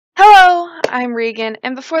I'm Regan,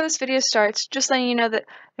 and before this video starts, just letting you know that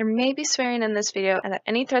there may be swearing in this video and that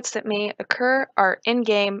any threats that may occur are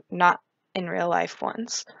in-game, not in real life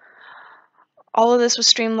ones. All of this was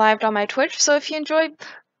streamed live on my Twitch, so if you enjoyed,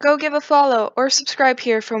 go give a follow or subscribe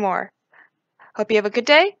here for more. Hope you have a good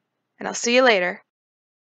day, and I'll see you later.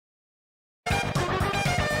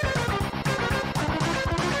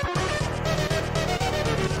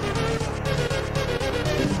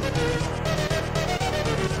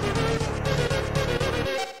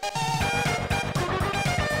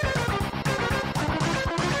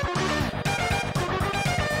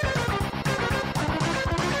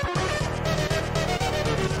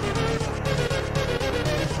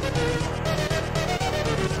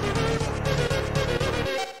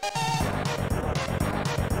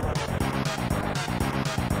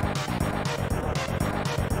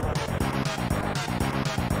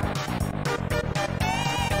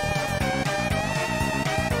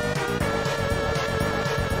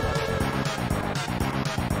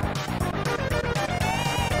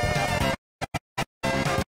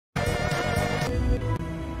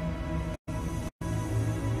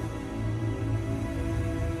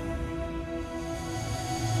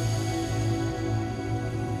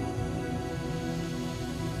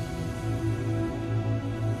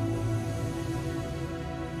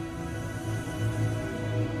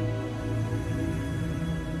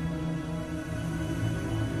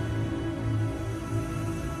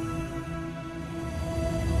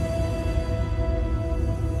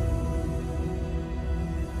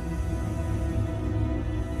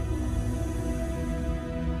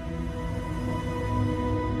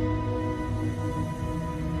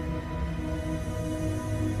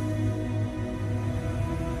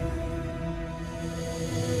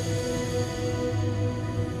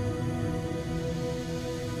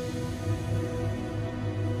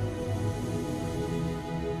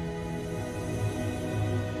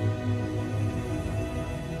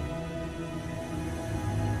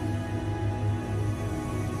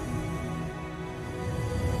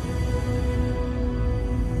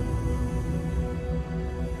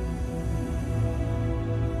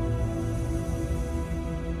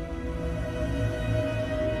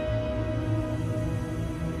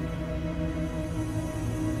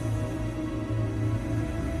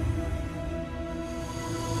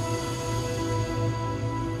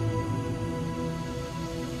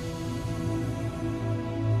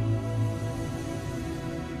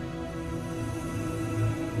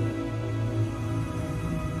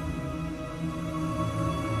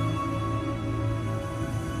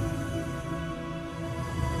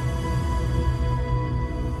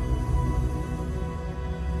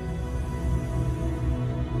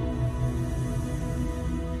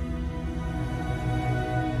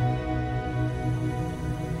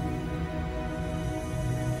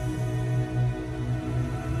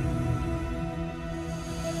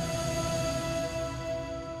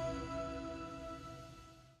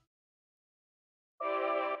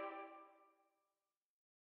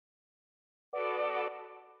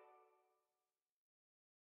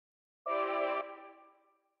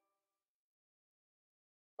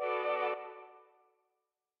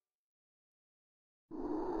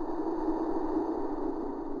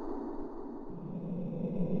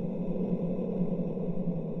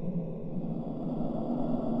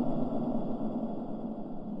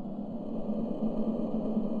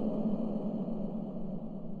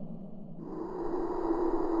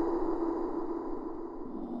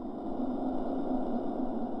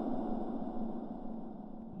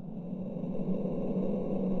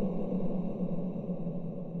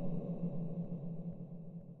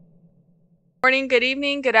 Morning, good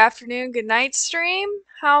evening, good afternoon, good night stream.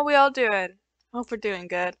 How are we all doing? Hope we're doing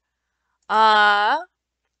good.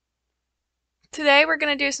 Today we're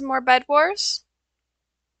gonna do some more Bed Wars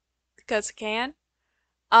because I can.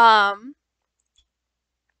 Yeah.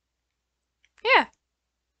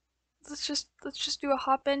 Let's just do a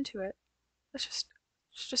hop into it. Let's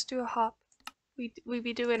just do a hop. We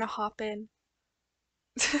be doing a hop in.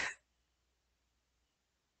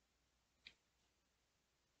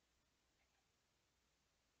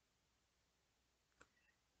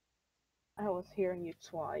 I was hearing you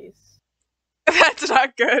twice. That's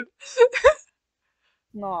not good.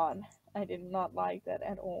 Not. I did not like that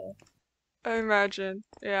at all. I imagine.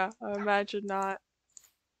 Yeah, I imagine not.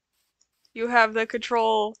 You have the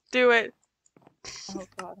control. Do it. Oh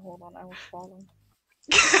god, hold on, I was falling.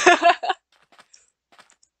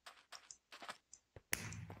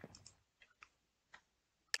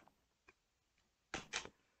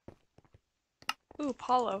 Ooh,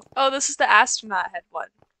 Apollo. Oh, this is the astronaut head one,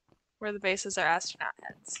 where the bases are astronaut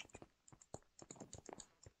heads.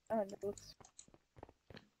 Oh, that looks.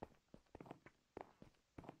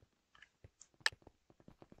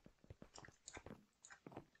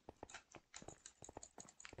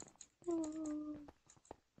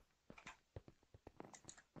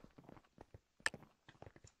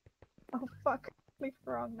 Oh fuck! Click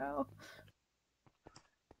wrong now.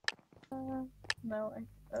 No,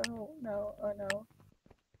 oh no, oh no.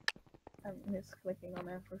 I'm misclicking on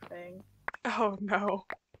everything. Oh no.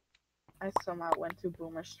 I somehow went to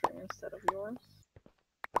Boomer stream instead of yours.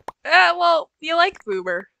 Well, you like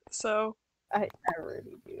Boomer, so. I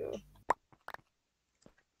really do.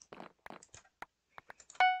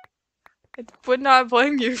 I would not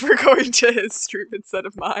blame you for going to his stream instead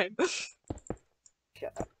of mine.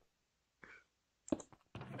 Shut up.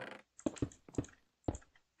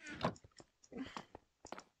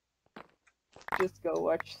 Just go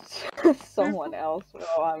watch someone else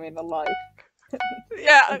while I'm in a live.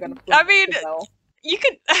 Yeah, I mean, you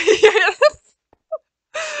could.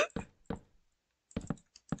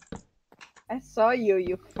 I saw you,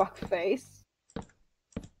 you fuckface.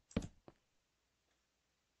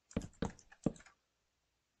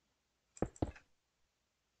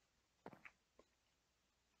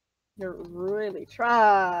 You're really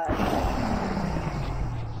trash.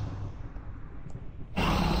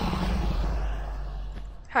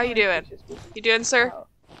 How you doing? You doing, sir? Oh.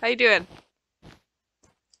 How you doing?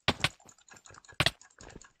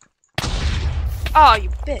 Oh, you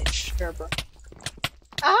bitch. Sure, bro.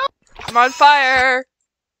 Ah! I'm on fire!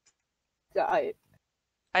 Died.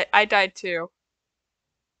 I died too.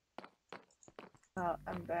 Oh,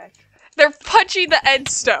 I'm back. They're punching the end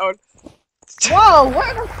stone. Whoa,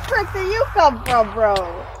 where the frick did you come from, bro?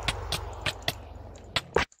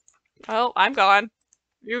 Oh, I'm gone.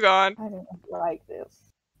 You gone. I don't like this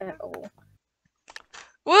at all.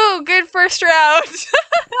 Woo, good first round!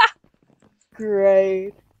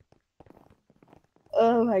 Great.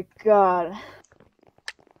 Oh my god.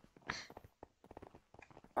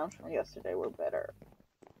 Rounds from yesterday were better.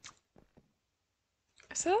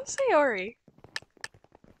 So Sayori.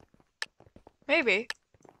 Maybe.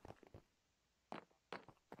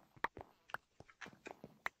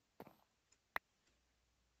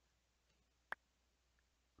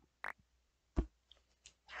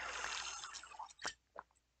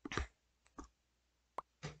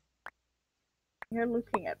 You're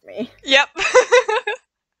looking at me. Yep.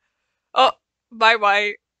 Oh, bye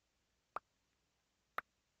bye.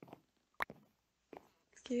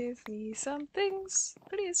 Give me some things,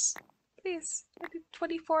 please. Please. I did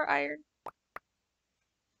 24 iron.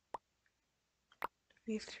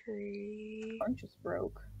 23. One just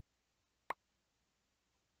broke.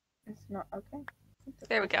 It's not okay.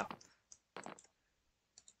 There we go.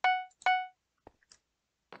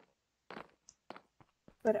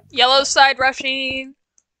 But Yellow side rushing.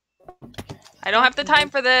 I don't have the time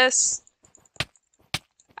for this.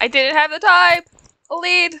 I didn't have the time.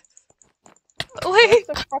 Lead. where's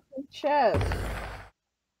the fucking chest?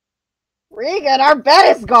 Regan, our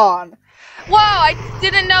bed is gone. Wow, I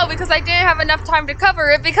didn't know because I didn't have enough time to cover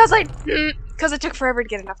it because it took forever to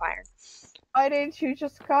get enough iron. Why didn't you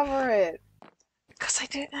just cover it? Because I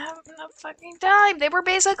didn't have enough fucking time. They were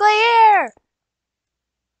basically here.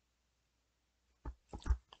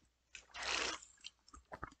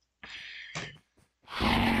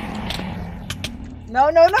 No,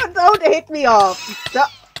 no, no, don't hit me off. Stop.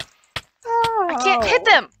 I can't hit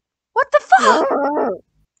them. What the fuck?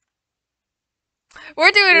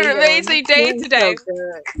 We're doing an amazing day today. So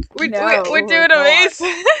we're no, doing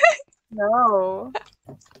amazing. No.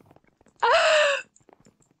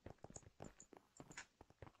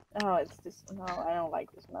 Oh, it's this. No, I don't like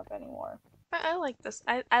this map anymore. I like this.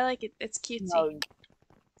 I like it. It's cutesy. No.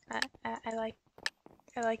 I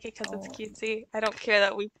like it because it's cutesy. I don't care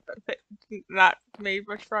that we've not made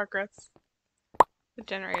much progress. The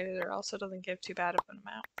generator also doesn't give too bad of an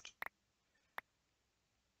amount.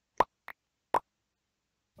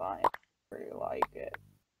 Fine. I really like it.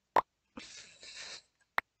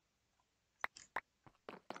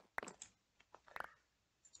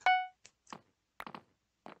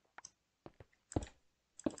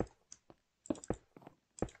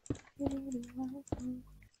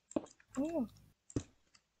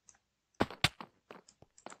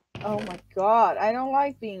 Oh my god, I don't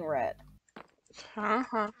like being red.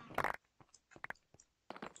 Uh-huh.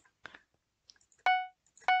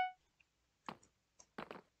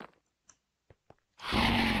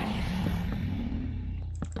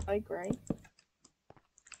 Like Gray?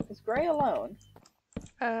 Is Gray alone?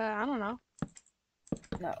 I don't know.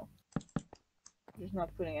 No. He's not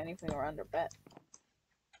putting anything around her bed.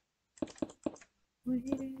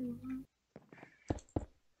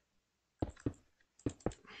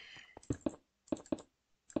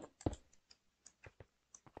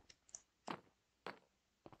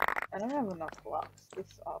 don't have enough blocks. This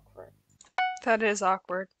is awkward. That is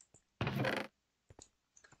awkward.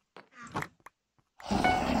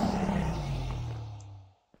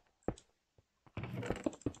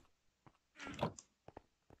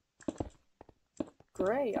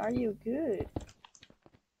 Gray, are you good?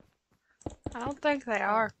 I don't think they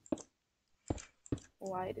are.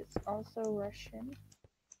 White is also Russian.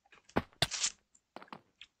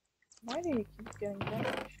 Why do you keep getting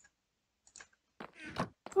damaged?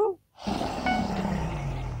 Oh!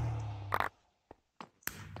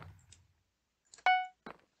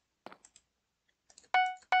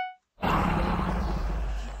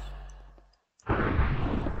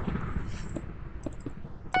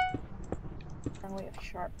 Now we have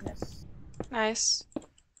sharpness. Nice.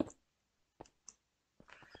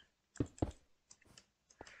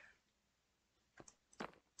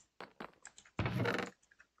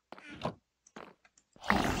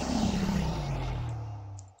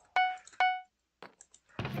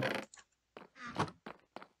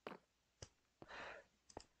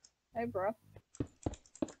 Hey, bro.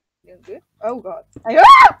 You good? Oh god.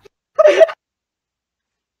 Ah!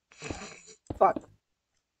 Fuck.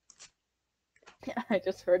 I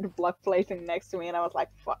just heard the block placing next to me and I was like,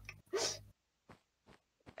 fuck.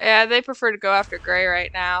 Yeah, they prefer to go after Gray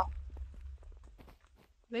right now.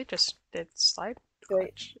 They just did slide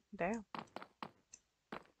glitch. Damn.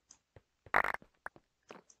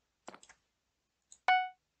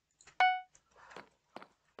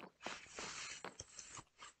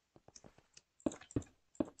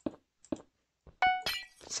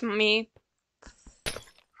 It's me.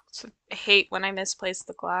 So I hate when I misplace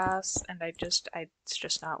the glass, and it's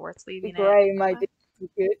just not worth leaving Gray, it. my dude, you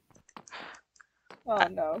good? Oh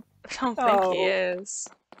no. I don't think he Oh. is.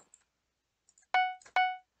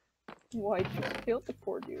 White just killed the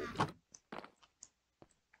poor dude.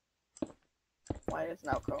 White is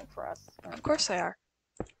now coming for us. Of course they are.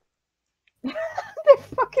 They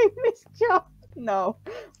fucking misjump. No.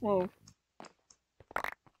 Move.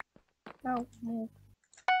 No, move.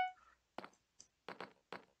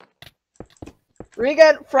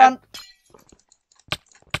 Regan, front!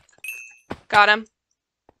 Got him.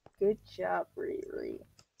 Good job, Riri.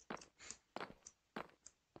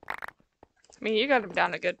 I mean, you got him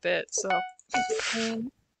down a good bit, so.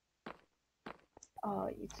 Oh,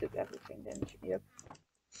 you took everything, didn't you? Yep.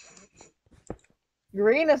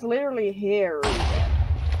 Green is literally here, Regan.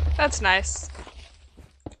 That's nice.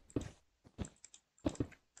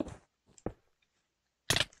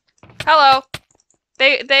 Hello.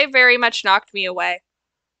 They very much knocked me away.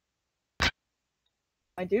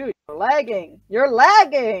 My dude, you're lagging! You're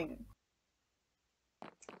lagging!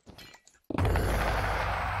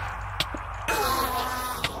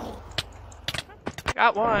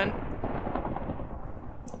 Got one.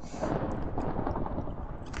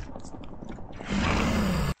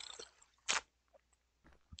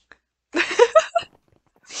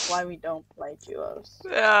 Why we don't play duos.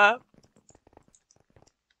 Yeah.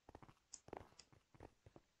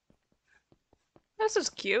 This is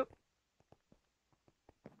cute.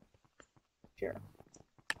 Sure.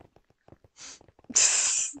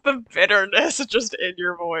 The bitterness just in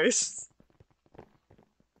your voice.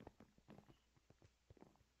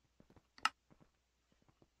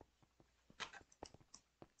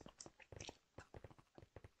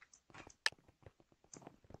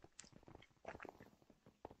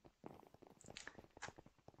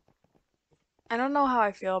 I don't know how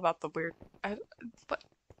I feel about the weird, but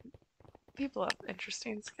people have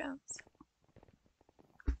interesting skins.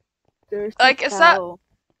 There's Like, is that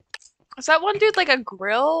one dude like a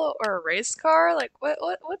grill or a race car? Like,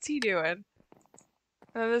 what's he doing? And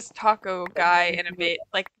then this taco guy in a maid,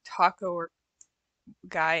 like taco or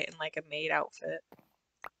guy in like a maid outfit.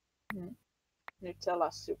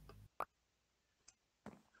 Nutella soup.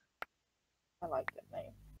 I like that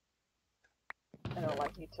name. I don't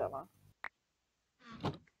like Nutella.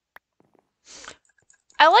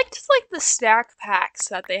 I liked like the stack packs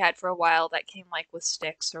that they had for a while that came like with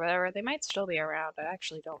sticks or whatever. They might still be around. I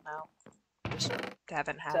actually don't know. Just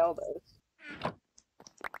haven't had. Sell those.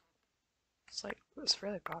 It's like it was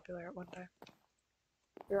really popular at one time.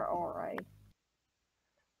 They're alright.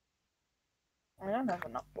 I don't have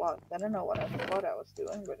enough blocks. I don't know what I thought I was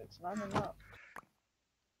doing, but it's not enough.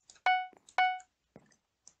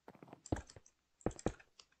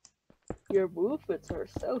 Your movements are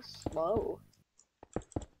so slow.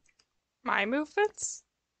 My movements?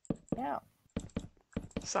 Yeah.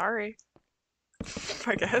 Sorry.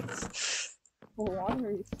 I guess. For one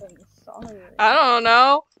reason, sorry. I don't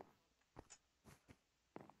know.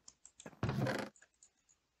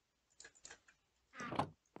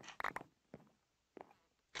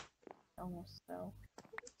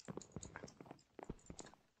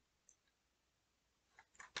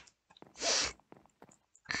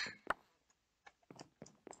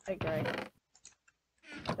 Hey, Gray.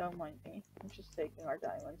 Don't mind me. I'm just taking our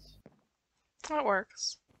diamonds. That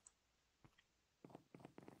works.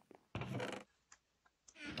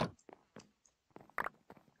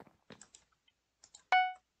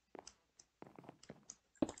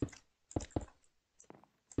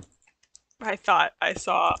 I thought I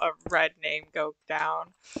saw a red name go down.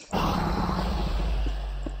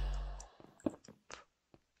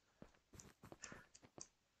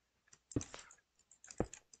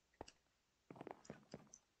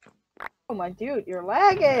 Oh my dude, you're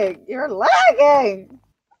lagging! You're lagging!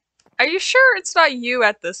 Are you sure it's not you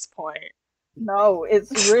at this point? No,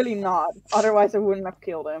 it's really not. Otherwise I wouldn't have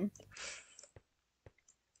killed him.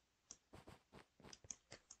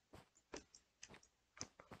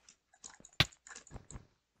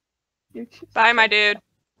 Bye, my dude.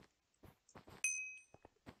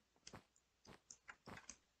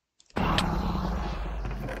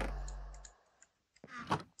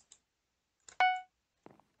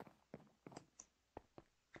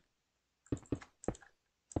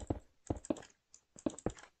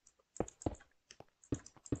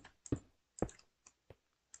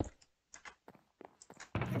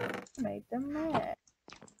 Made them mad.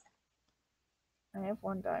 I have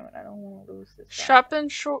 1 diamond. I don't want to lose this.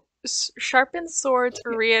 Sharpened swords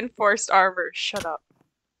or reinforced armor. Shut up.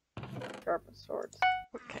 Sharpened swords.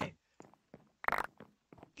 Okay.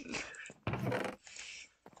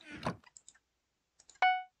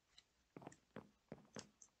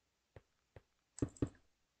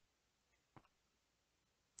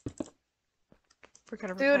 We're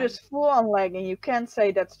gonna Dude, it's full on lagging. You can't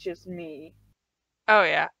say that's just me. Oh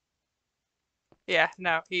yeah. Yeah,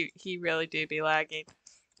 no, he really do be lagging.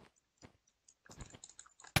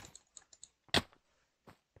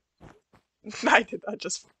 I did that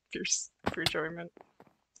just for enjoyment.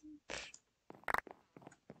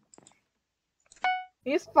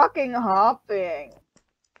 He's fucking hopping.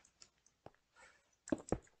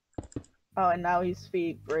 Oh, and now he's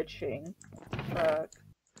speed bridging. Fuck.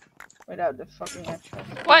 Without the fucking extra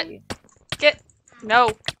speed. What?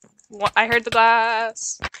 No. I heard the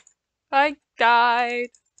glass. I died.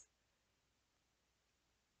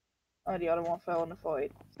 Oh, the other one fell in the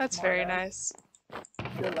void. That's Smart very ass. nice.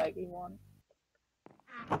 The laggy one.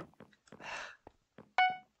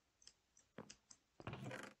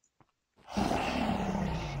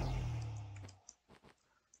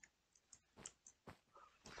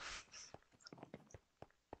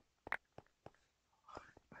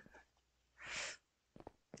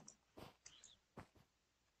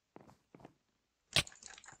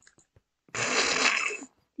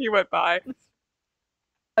 He went by.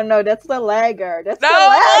 Oh no, that's the lagger. That's No, the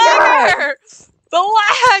lagger! lagger! The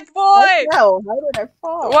lag, boy! No, how did I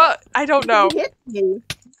fall? What? I don't know. He hit me.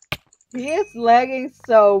 He is lagging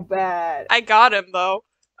so bad. I got him though.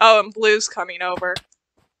 Oh, and Blue's coming over.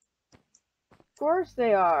 Of course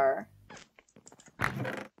they are.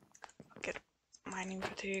 Get mining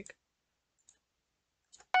fatigue.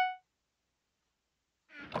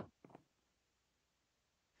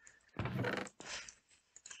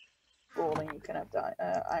 Cool, then you can have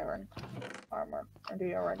iron armor. Or do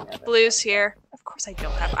you already have it? Blue's here. Of course I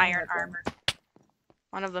don't have iron armor.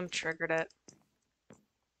 One of them triggered it.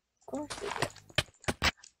 Of course they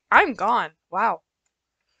did. I'm gone. Wow.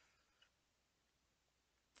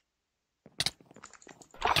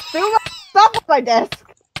 Dude, stop on my desk!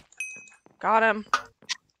 Got him.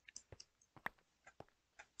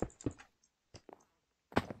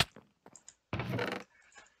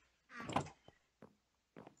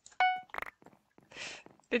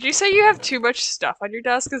 Did you say you have too much stuff on your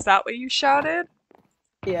desk? Is that what you shouted?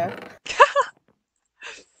 Yeah.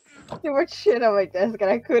 Too much shit on my desk and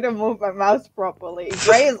I couldn't move my mouse properly.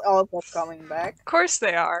 Gray is also coming back. Of course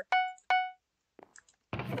they are.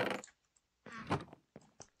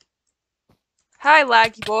 Hi,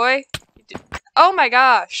 laggy boy. Oh my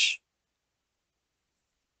gosh.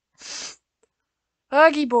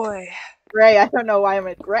 Laggy boy. Gray, I don't know why I'm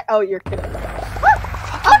at Gray. Oh, you're kidding.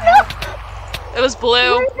 Oh no! It was Blue.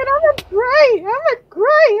 Gray, I'm at Gray! I'm at Gray!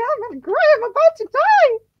 I'm at Gray! I'm about to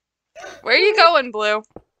die! Where are you going, Blue?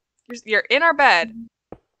 You're in our bed.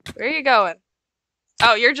 Where are you going?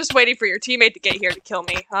 Oh, you're just waiting for your teammate to get here to kill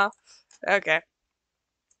me, huh? Okay.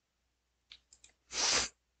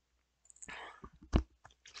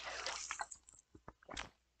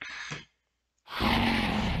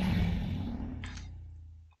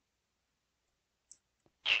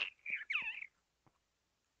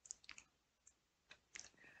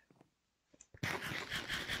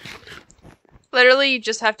 Literally, you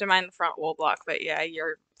just have to mine the front wool block, but yeah,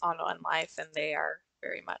 you're on one life, and they are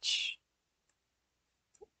very much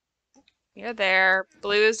You're there.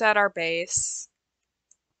 Blue's at our base.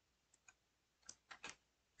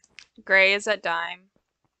 Gray is at dime.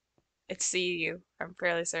 It's see you. I'm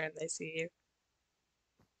fairly certain they see you.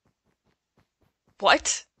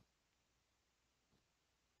 What?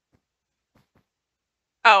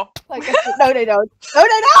 Oh. Like, no, they don't. No,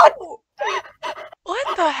 they don't!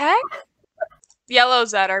 What the heck?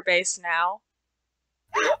 Yellow's at our base now.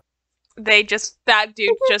 That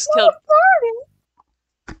dude just killed.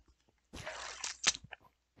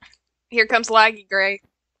 Here comes Laggy Gray.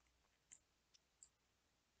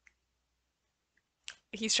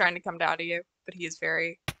 He's trying to come down to you, but he is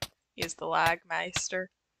the lag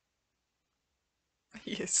meister.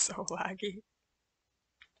 He is so laggy.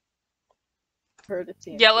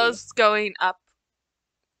 Yellow's going up,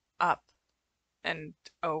 and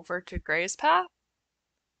over to Gray's path.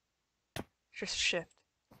 Just shift.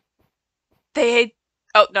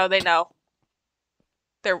 Oh no, they know.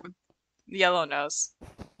 Yellow knows.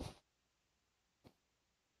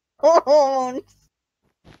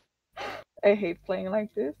 I hate playing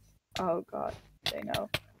like this. Oh god, they know.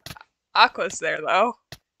 Aqua's there though.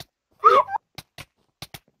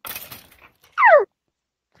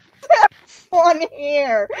 One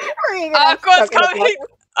here. Aqua's coming.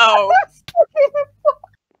 Oh.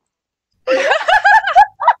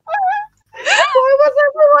 Why was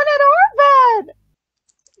everyone at our bed?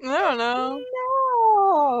 I don't know.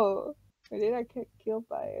 No. Or did I get killed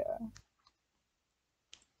by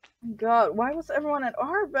God, why was everyone at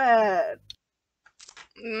our bed?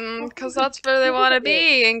 Because that's where they want to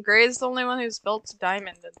be, and Gray's the only one who's built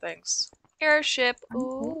diamond and things. Airship.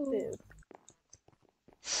 Ooh.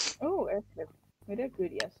 Oh, airship. We did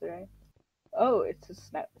good yesterday. Oh, it's a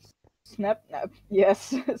snap nap.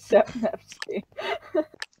 Yes, snap nap.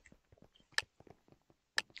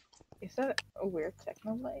 Is that a weird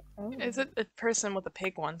technoblade? Oh. Is it a person with a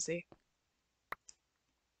pig onesie?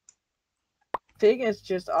 Pig is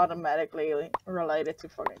just automatically related to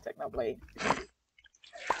fucking technoblade.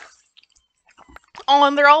 Oh,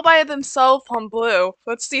 and they're all by themselves on blue.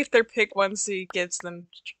 Let's see if their pig onesie gives them,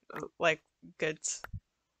 like, goods.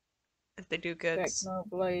 If they do goods.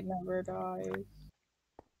 Technoblade never dies.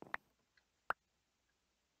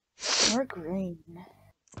 We're green.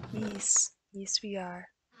 Yes. Yes, we are.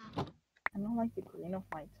 I don't like the green of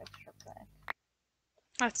my texture pack.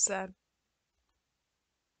 That's sad.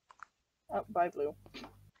 Oh, bye, blue.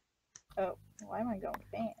 Oh, why am I going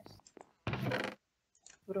fast?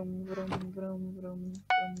 Vroom, vroom, vroom, vroom, vroom,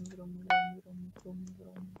 vroom, vroom, vroom, vroom,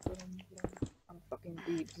 vroom, vroom. I'm fucking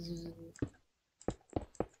deep.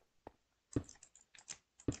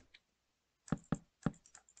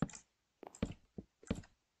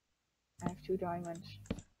 I have 2 diamonds.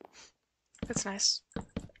 That's nice.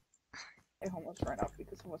 I almost ran off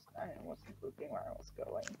because I wasn't looking where I was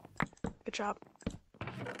going. Good job.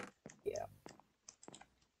 Yeah.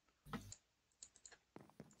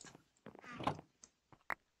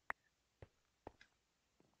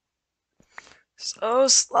 So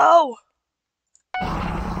slow.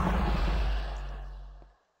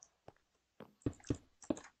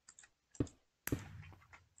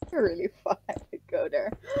 Really fun to go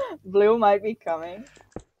there. Blue might be coming.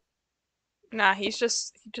 Nah, he'd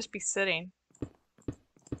just be sitting.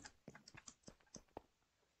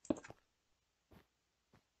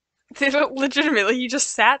 Legitimately, he just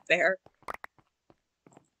sat there.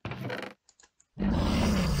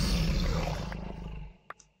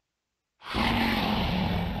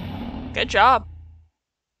 Good job.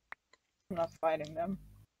 I'm not fighting them.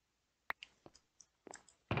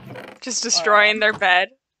 Just destroying their bed.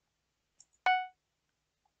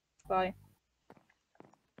 Bye.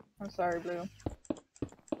 I'm sorry, Blue.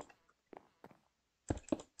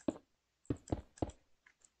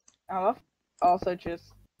 I love also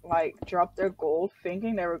just like drop their gold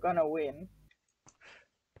thinking they were gonna win.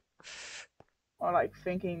 Or like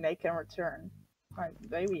thinking they can return. Like,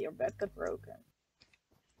 baby, your bed got broken.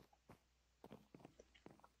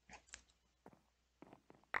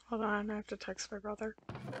 Hold on, I have to text my brother.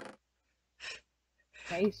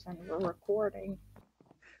 Mason, we're recording.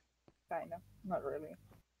 Kinda. Not really.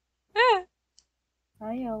 Eh.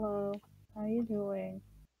 Hi, Yellow. How you doing?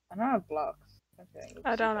 I don't have blocks. Okay.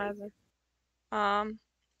 I don't either. I'm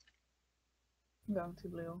going to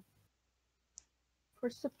Blue. For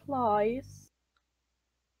supplies.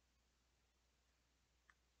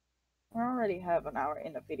 We already have an hour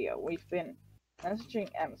in the video. We've been messaging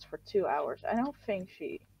Ems for 2 hours. I don't think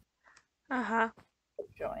she Uh-huh. will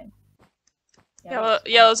join.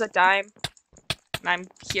 Yellow's a dime. And I'm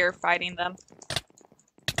here fighting them.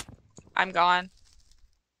 I'm gone.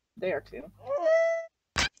 They are too.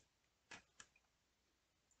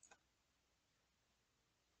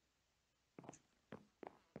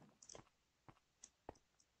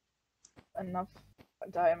 enough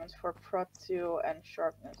diamonds for prot 2 and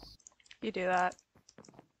sharpness. You do that.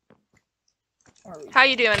 Or we How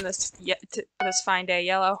you doing this this fine day,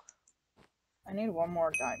 Yellow? I need one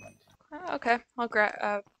more diamond. Okay, I'll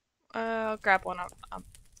grab one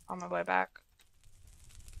on my way back.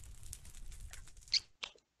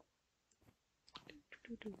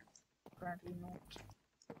 Apparently not.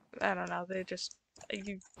 I don't know. They just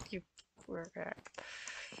you were okay.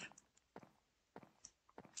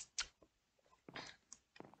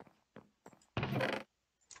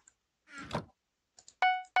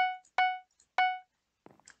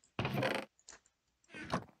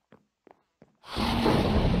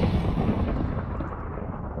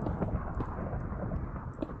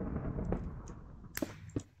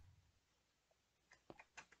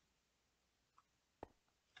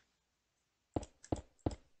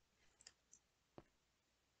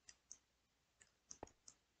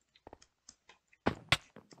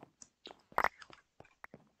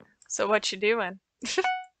 So what you doing?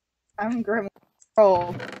 I'm grim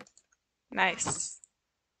roll, Nice.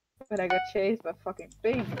 but I got chased by fucking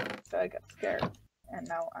things, so I got scared. And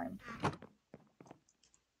now I'm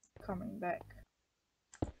coming back.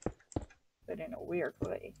 But in a weird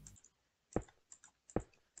way.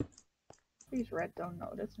 Please, Red, don't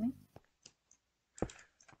notice me.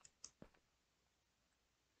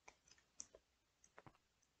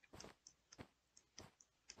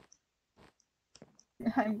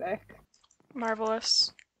 I'm back.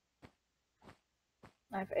 Marvelous.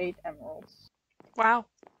 I have 8 emeralds. Wow.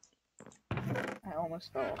 I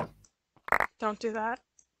almost fell off. Don't do that.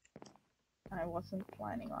 I wasn't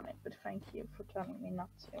planning on it, but thank you for telling me not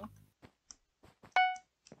to.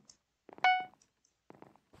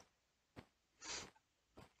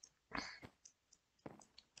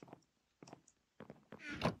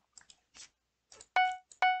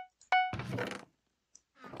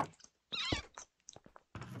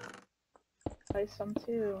 Play some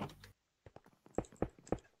too.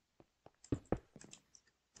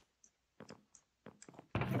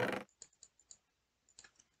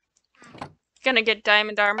 Gonna get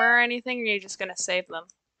diamond armor or anything, or are you just gonna save them?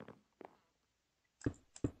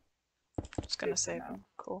 Just gonna save them.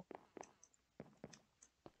 Cool.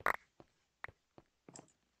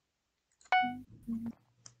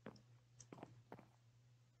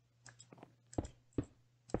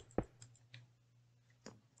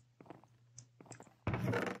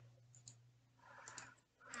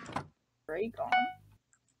 Gray gone.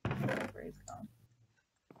 Gray's gone.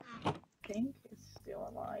 Pink is still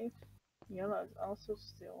alive. Yellow is also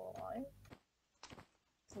still alive.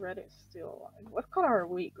 Red is still alive. What color are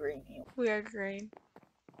we? Green. We are green.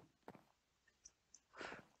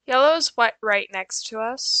 Yellow's right next to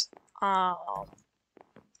us. Okay.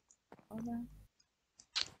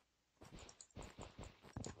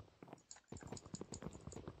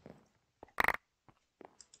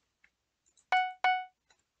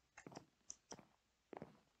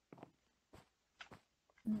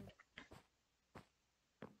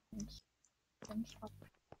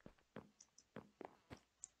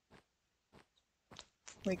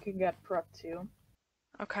 We could get prep too.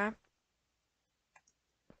 Okay.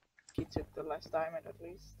 He took the last diamond at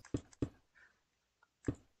least.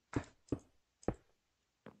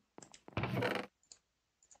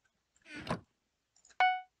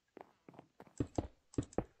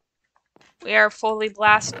 We are fully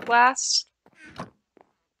blast.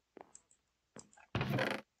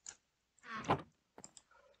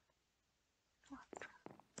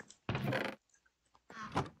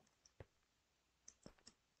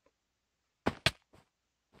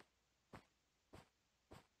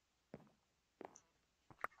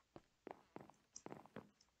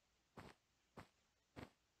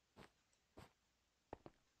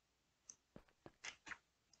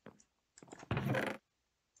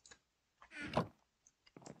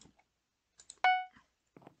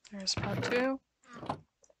 There's part 2.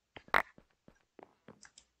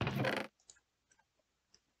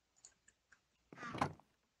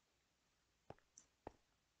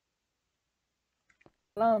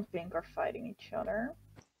 Yellow and pink are fighting each other.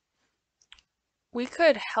 We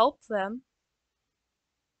could help them.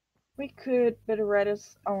 We could, but red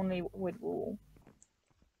is only with wool.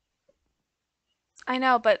 I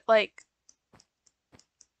know, but like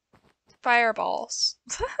fireballs.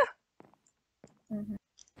 Mm-hmm.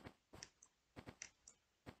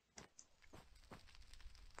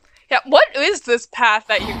 Yeah, what is this path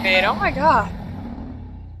that you made? Oh my god.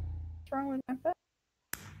 What's wrong with my bed?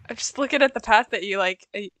 I'm just looking at the path that you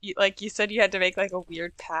you said you had to make like a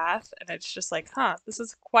weird path, and it's just like, huh, this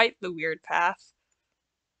is quite the weird path.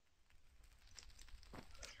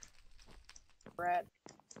 Red.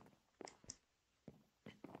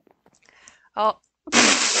 Oh.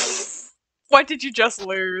 What did you just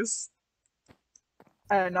lose?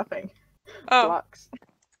 Nothing. Oh, Blocks.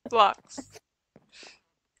 blocks.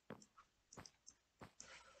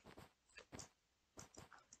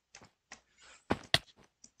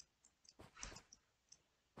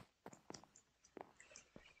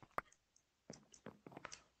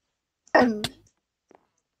 And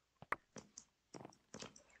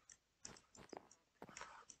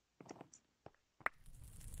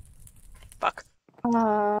Fuck.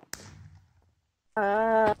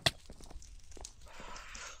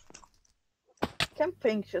 can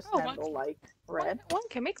pink just Oh, handle like red? One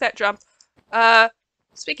can make that jump.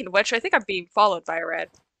 Speaking of which, I think I'm being followed by a red.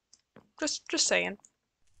 Just saying.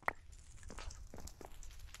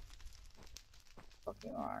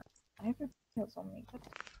 Fucking are. I haven't killed so many.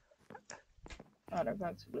 Oh, they're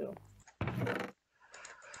going to blue.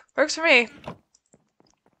 Works for me.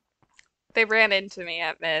 They ran into me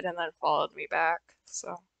at mid and then followed me back,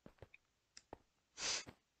 so.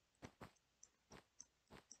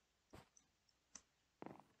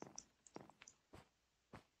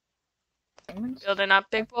 Diamonds? Building up,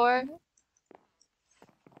 big boy.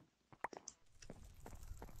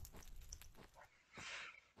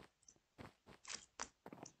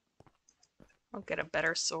 I'll get a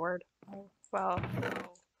better sword. Oh, well,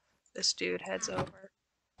 oh, this dude heads over.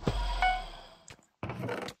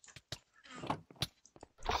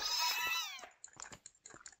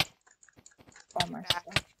 Oh my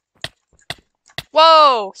god.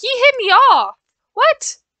 Whoa! He hit me off!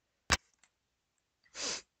 What?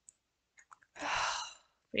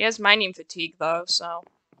 He has mining fatigue though, so.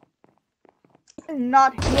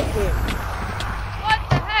 Not hit him. What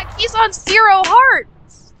the heck? He's on 0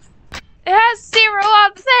 hearts! It has 0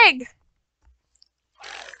 on the thing!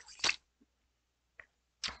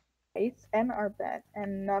 Eights and are bad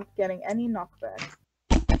and not getting any knockback.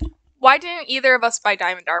 Why didn't either of us buy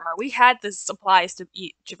diamond armor? We had the supplies to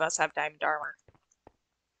each of us have diamond armor.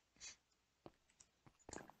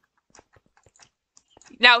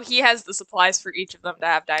 Now he has the supplies for each of them to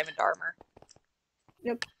have diamond armor.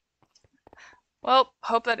 Yep. Well,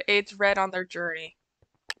 hope that aids red on their journey.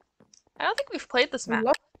 I don't think we've played this We map.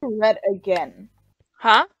 lost to red again.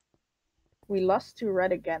 Huh? We lost to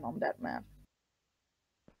red again on that map.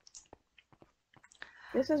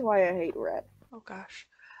 This is why I hate red. Oh gosh.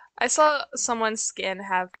 I saw someone's skin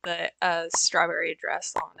have the strawberry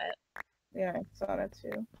dress on it. Yeah, I saw that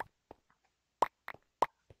too.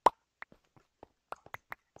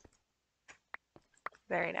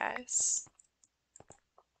 Very nice.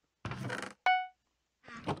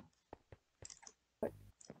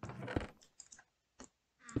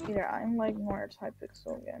 Either I'm like more type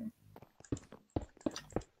pixel again.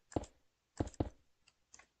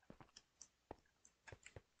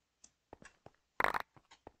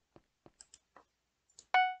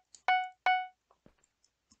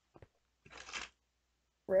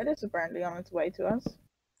 Red is apparently on its way to us.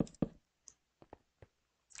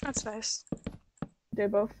 That's nice. They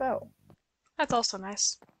both fell. That's also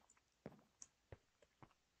nice.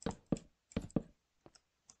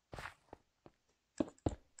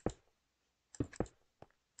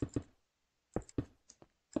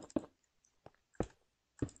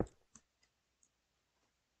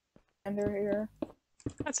 And they're here.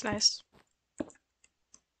 That's nice.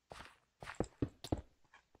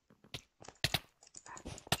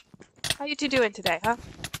 How you two doing today, huh?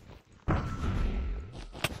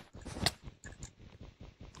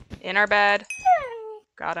 In our bed.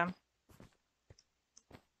 Got him.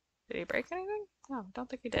 Did he break anything? No, don't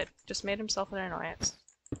think he did. Just made himself an annoyance.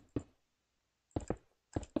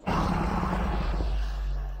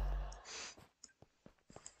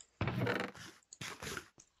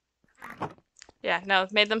 Yeah, no,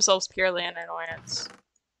 made themselves purely an annoyance.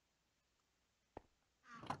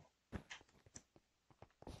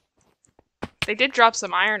 They did drop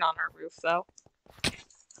some iron on our roof, though.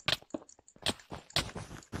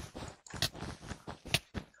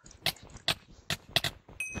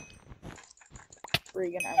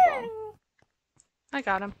 Regan, I'm gone. I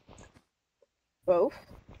got him. Both?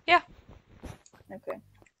 Yeah. Okay.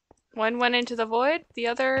 One went into the void, the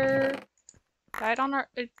other died on our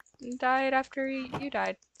died after you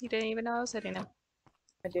died. He didn't even know I was hitting him.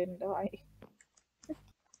 I didn't die.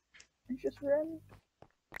 I just ran.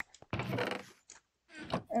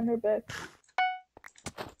 And they're back.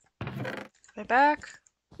 They're back.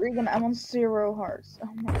 Regan, I'm on 0 hearts. Oh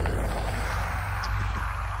my god.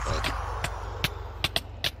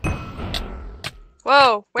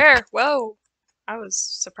 Whoa, where? Whoa. I was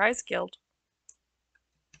surprise killed.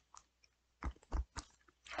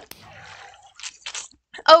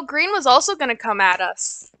 Oh, green was also gonna come at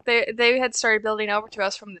us. They had started building over to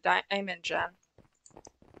us from the diamond gen.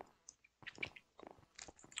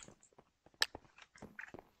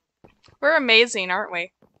 We're amazing, aren't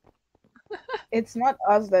we? It's not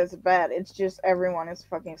us that's bad, it's just everyone is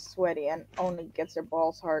fucking sweaty and only gets their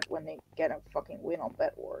balls hard when they get a fucking win on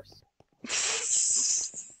Bedwars.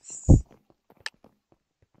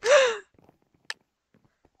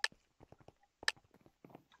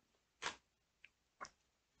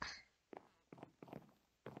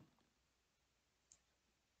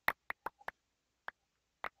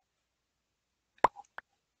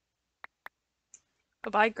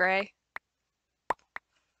 Bye-bye, Gray.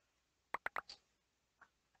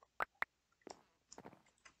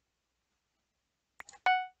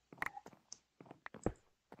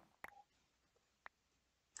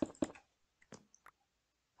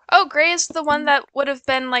 Oh, Gray is the one that would have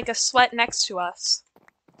been like a sweat next to us.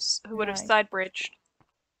 Who would have Right. side bridged.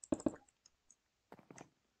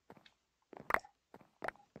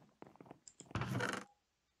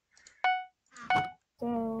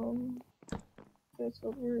 So, that's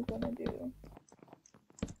what we're gonna do.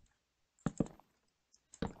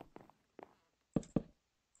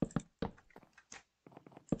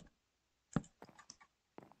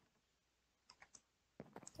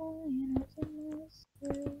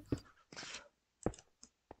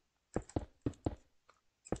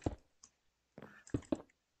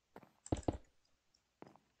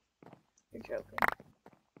 You're joking.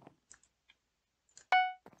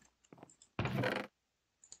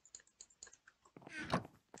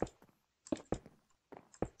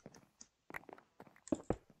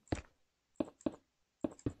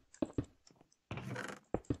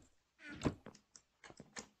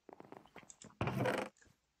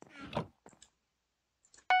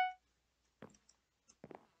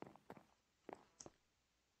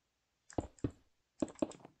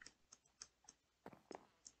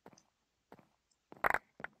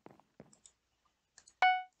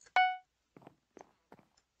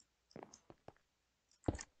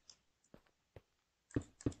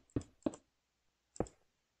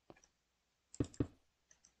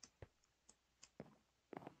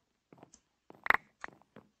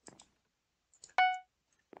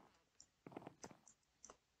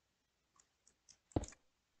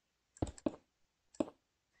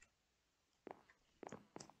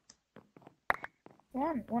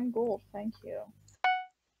 One gold, thank you.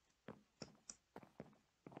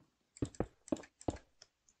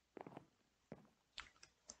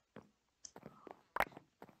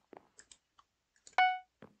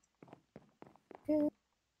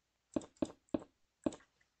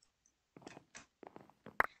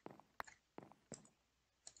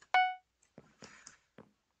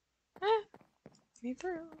 Me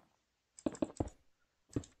through.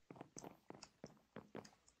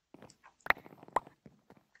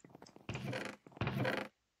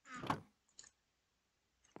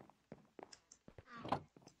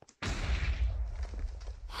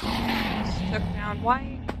 Took down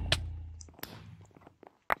white.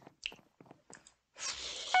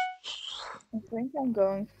 I think I'm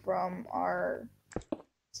going from our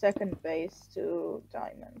second base to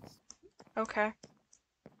diamonds. Okay.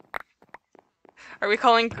 Are we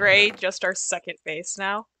calling Gray just our second base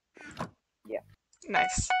now? Yeah.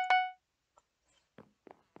 Nice.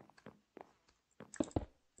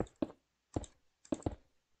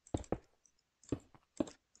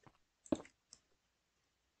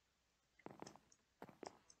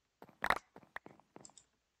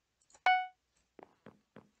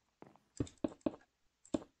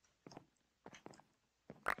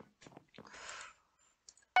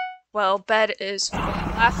 Well, bed is full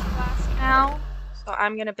glass now, so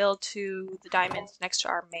I'm gonna build to the diamonds next to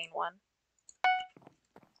our main one.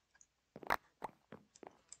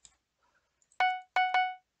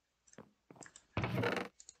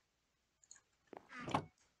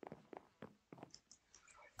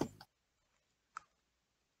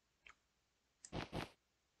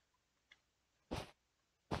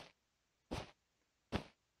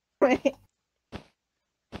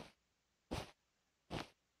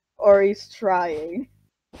 Or he's trying.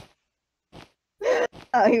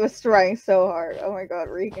 He was trying so hard. Oh my god,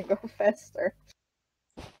 Regan, go faster.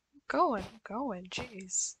 Going,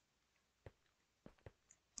 jeez.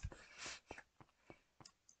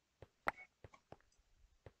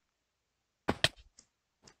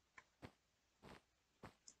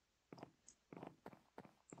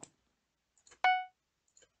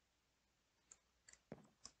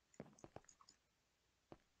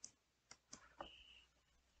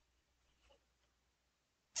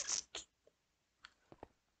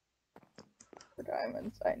 For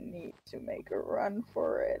diamonds, I need to make a run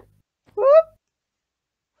for it. Whoop!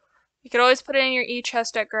 You could always put it in your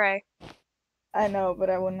e-chest at Gray. I know, but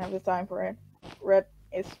I wouldn't have the time for it. Red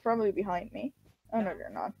is probably behind me. Oh no, you're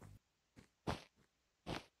not.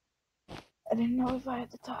 I didn't know if I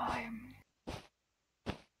had the time.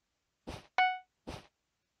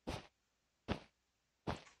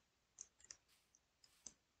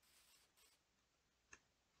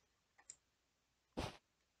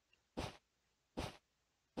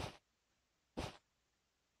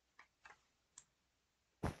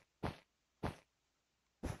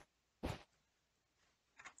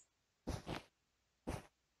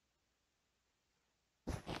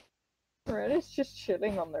 Red is just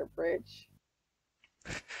shitting on their bridge.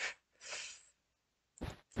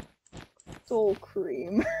 It's all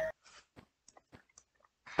cream.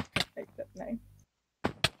 Make that name.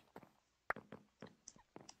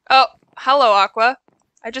 Oh, hello, Aqua.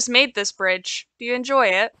 I just made this bridge. Do you enjoy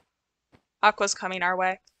it? Aqua's coming our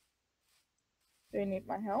way. Do you need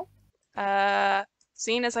my help?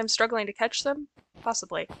 Seeing as I'm struggling to catch them?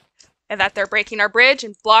 Possibly. And that they're breaking our bridge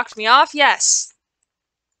and blocked me off? Yes!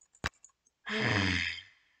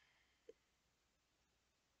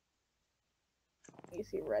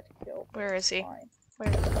 Easy red kill. Where is he? Fine. Where?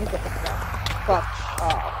 He's at the front. Fuck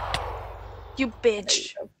off. You There you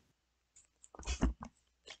bitch. go.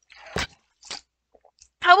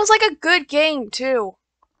 That was like a good game, too.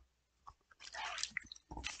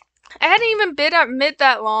 I hadn't even been at mid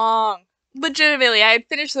that long. Legitimately, I had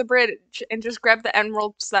finished the bridge and just grabbed the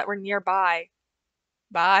emeralds that were nearby.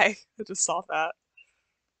 Bye. I just saw that.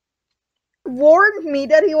 Warned me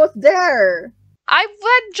that he was there! I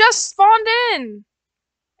had just spawned in!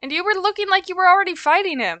 And you were looking like you were already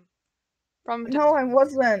fighting him. From No, I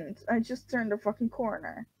wasn't. I just turned the fucking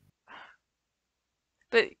corner.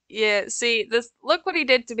 But yeah, see, this look what he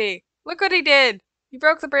did to me. Look what he did. He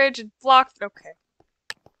broke the bridge and blocked. Okay.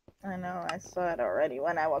 I know, I saw it already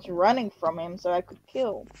when I was running from him so I could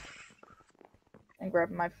kill. And grab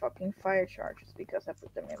my fucking fire charges because I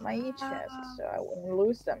put them in my e-chest so I wouldn't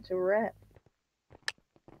lose them to red.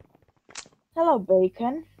 Hello,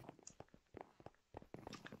 bacon.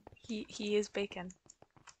 He is bacon.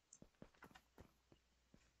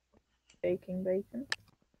 Baking bacon.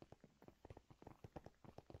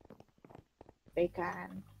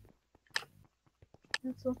 Bacon.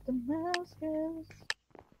 That's what the mouse is.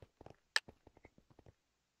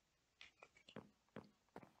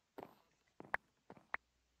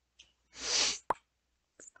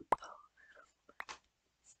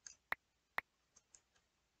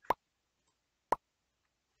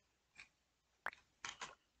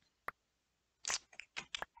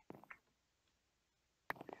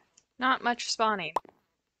 Not much spawning.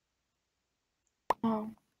 Oh.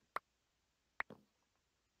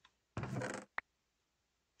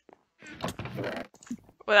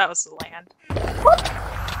 Well, that was the land.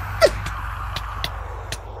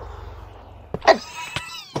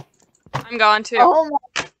 I'm gone too. Oh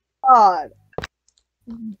my god.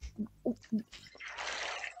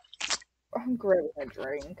 I'm grabbing a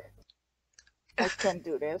drink. I can't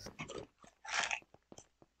do this.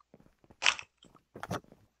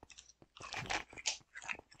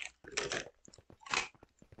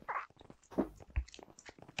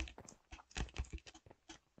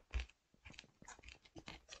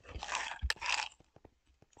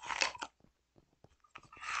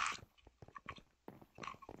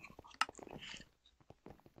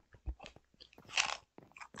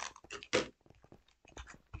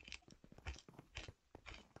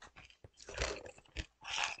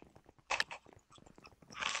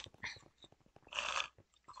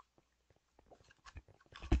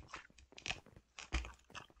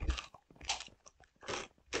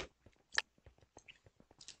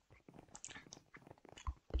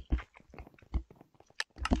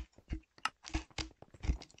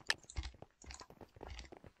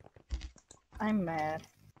 I'm mad.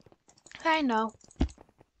 I know.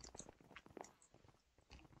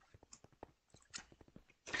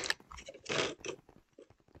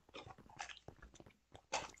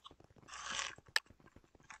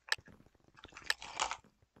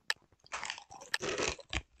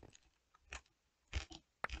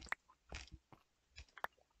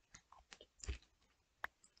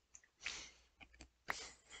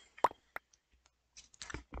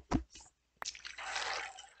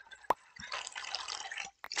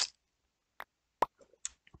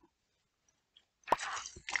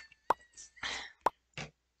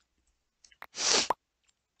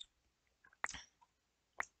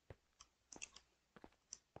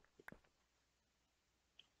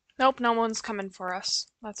 Nope, no one's coming for us.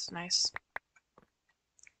 That's nice.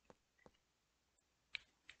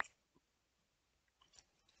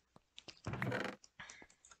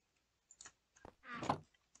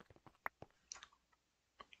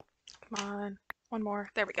 Come on. One more.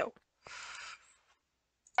 There we go.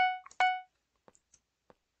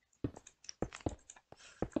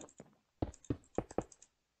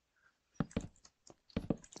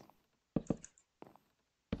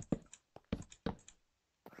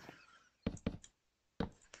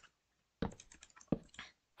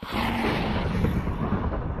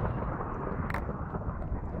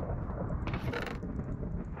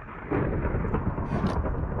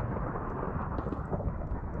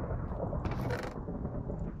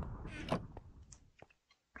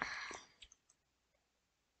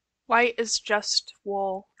 White is just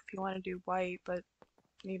wool if you want to do white, but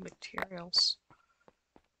you need materials.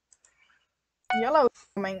 Yellow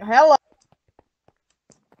coming. Hello.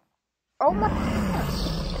 Oh my gosh.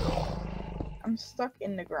 I'm stuck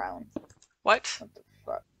in the ground. What? What the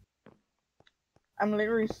fuck? I'm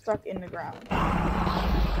literally stuck in the ground.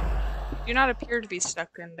 You do not appear to be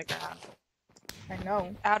stuck in the ground. I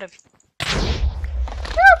know. Out of.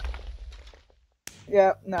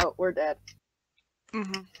 Yeah, no, we're dead.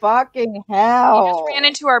 Mm-hmm. Fucking hell. He just ran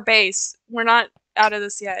into our base. We're not out of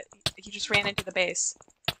this yet. He just ran into the base.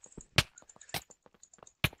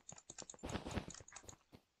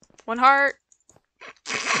 One heart.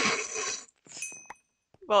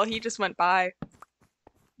 Well, he just went by.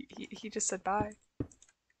 He just said bye.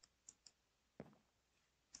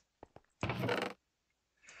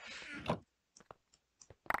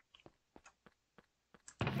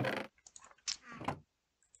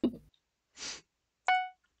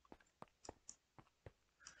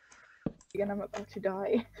 Regan, I'm about to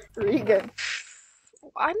die. Regan.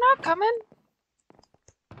 I'm not coming.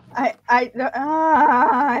 I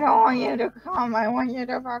don't want you to come. I want you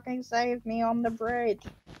to fucking save me on the bridge.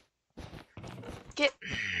 Get.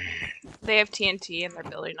 They have TNT and they're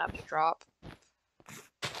building up to drop.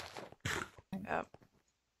 Yep.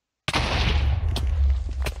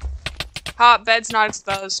 Ha, bed's not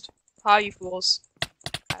exposed. Ha, you fools.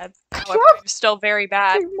 However, it's still very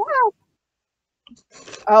bad.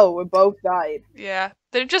 Oh, we both died. Yeah.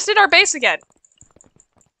 They're just in our base again.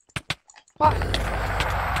 What?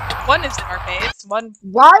 One is in our base. One.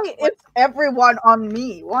 Why is everyone on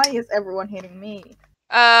me? Why is everyone hitting me?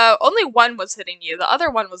 Only one was hitting you. The other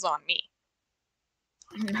one was on me.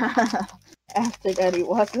 After that, he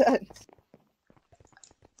wasn't.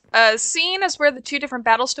 Seen as where the two different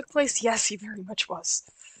battles took place? Yes, he very much was.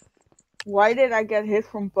 Why did I get hit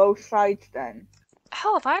from both sides then?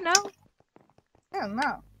 Hell if I know. I don't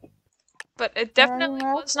know. But it definitely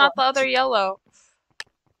was not the other yellow.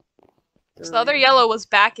 So the other yellow was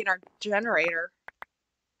back in our generator.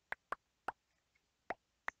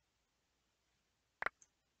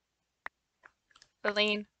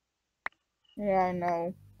 Elleen. Yeah, I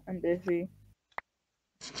know. I'm busy.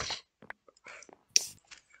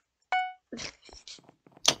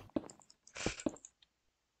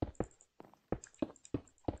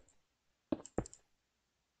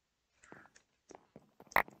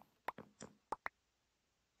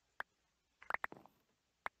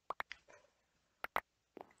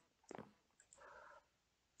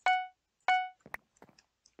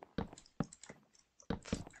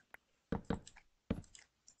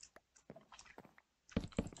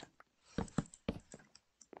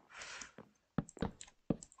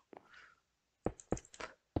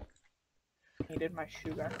 Needed my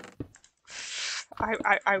sugar.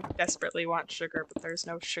 I desperately want sugar, but there's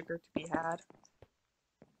no sugar to be had.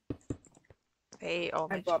 Hey, oh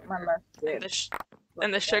my I bought my last and bit.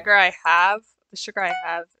 the sugar I have,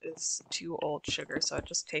 is too old sugar, so it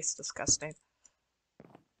just tastes disgusting.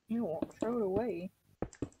 You won't throw it away.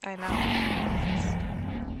 I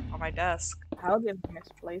know. On my desk. How did I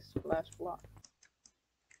misplace the last block?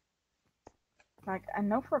 Like, I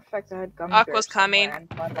know for a fact I had gummy bears Aqua's coming. somewhere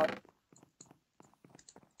and I lost.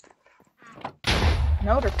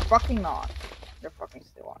 No, they're fucking not. They're fucking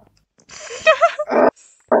still on.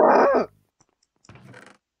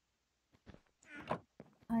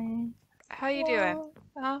 How you doing?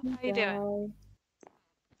 How you doing?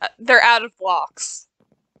 They're out of blocks.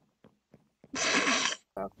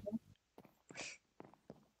 Okay.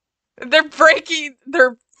 They're breaking.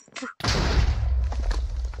 They're.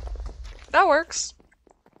 That works.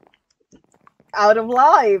 Out of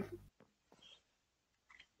life.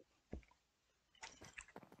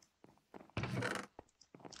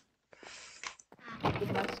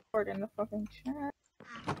 Put my sword in the fucking chat.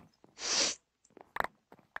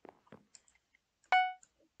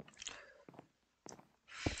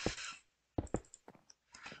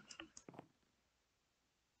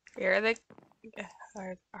 Here are they?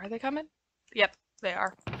 Are they coming? Yep, they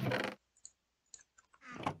are.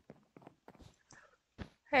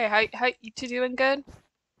 Hey, how you two doing? Good.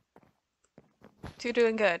 Two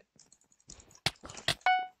doing good.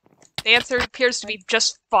 The answer appears to be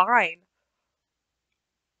just fine.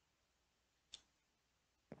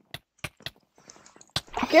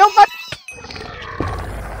 Kill my.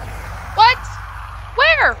 What?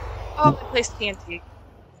 Where? Oh, I placed TNT.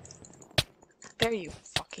 There you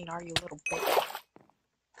fucking are, you little bitch.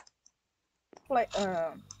 I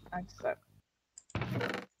suck.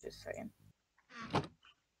 Just saying.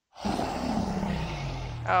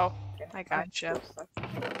 Oh, I gotcha.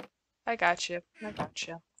 I gotcha. I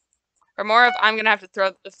gotcha. Or more of, I'm gonna have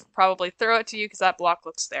to probably throw it to you because that block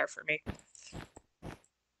looks there for me.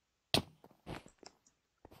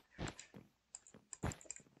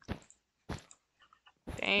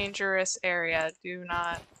 Dangerous area. Do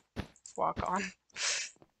not walk on.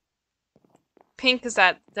 Pink is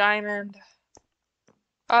that diamond.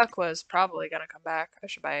 Aqua's probably gonna come back. I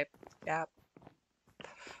should buy a gap.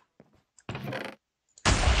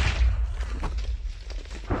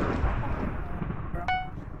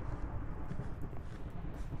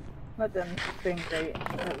 Let them think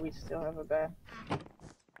that we still have a bed.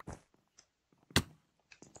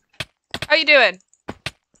 How you doing?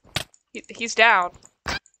 He's down.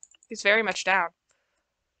 He's very much down.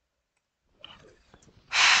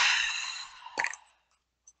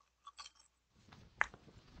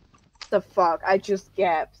 The fuck? I just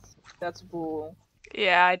gapped. That's bull.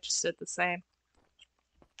 Yeah, I just did the same.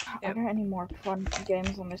 Are there any more fun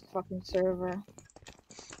games on this fucking server?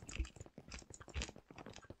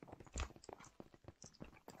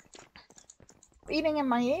 Eating in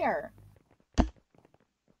my ear.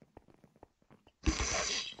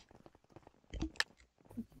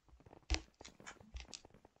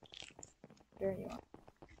 There you are.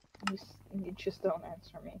 You just don't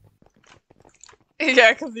answer me.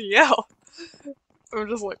 Yeah, because he yelled. I'm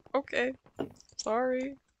just like, okay,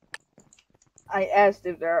 sorry. I asked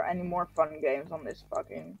if there are any more fun games on this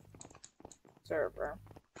fucking server.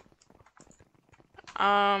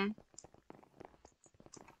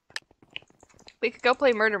 We could go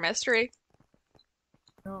play Murder Mystery.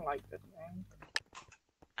 I don't like this game.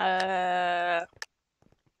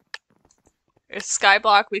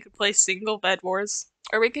 Skyblock, we could play single Bedwars.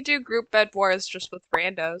 Or we could do group Bedwars just with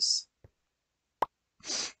randos.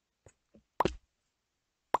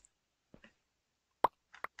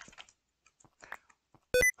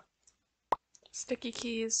 Sticky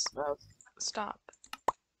keys. Stop.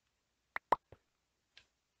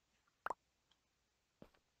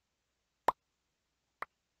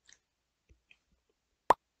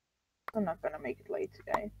 I'm not gonna make it late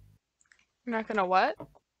today. You're not gonna what?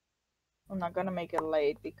 I'm not gonna make it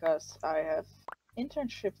late because I have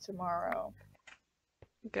internship tomorrow.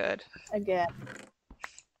 Good. Again.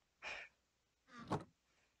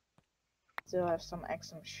 Still have some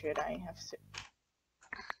exam shit I have to.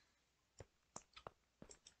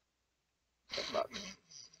 But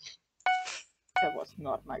that was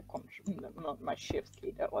not my shift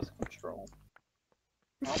key. That was control.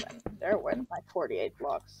 Oh man, there went my 48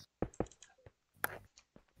 blocks.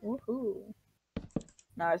 Woohoo!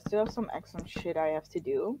 Now I still have some exam shit I have to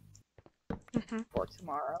do for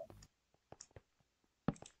tomorrow.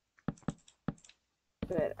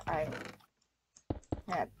 But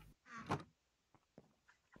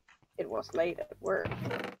it was late at work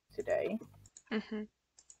today. And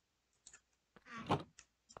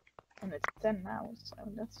it's 10 now, so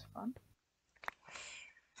that's fun.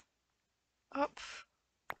 Up.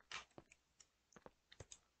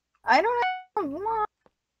 I don't have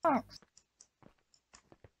blocks.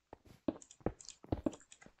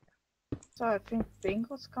 So I think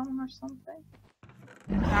Bingo's coming or something.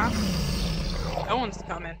 Nah. No one's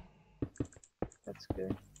coming. That's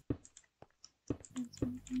good.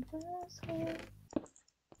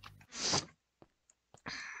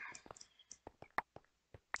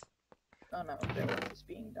 Oh no, Bedwars is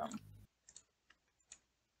being dumb.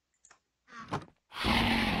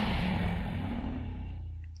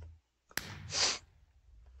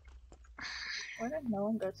 Why did no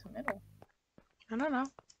one go to middle? I don't know.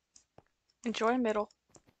 Enjoy middle.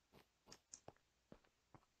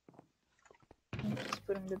 I'm just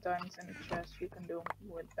putting the diamonds in the chest. You can do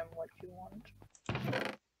with them what you want.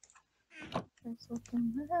 That's what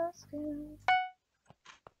I'm asking.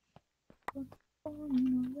 What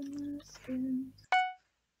I'm asking.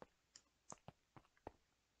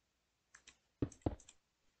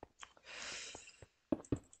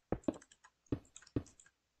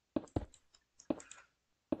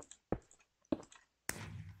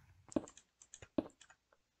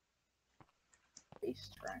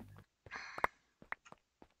 Strength.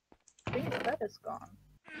 Pink, that is gone.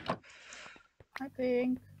 Hi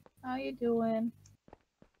Pink, how you doing?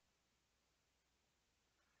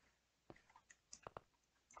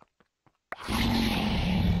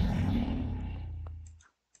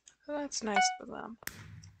 Well, that's nice for them.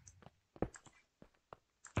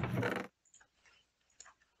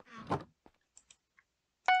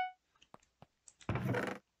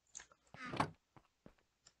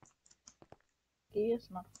 He is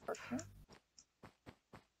not a person.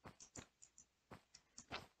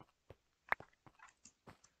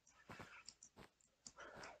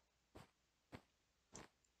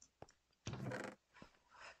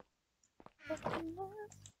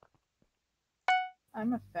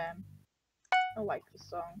 I'm a fan. I like the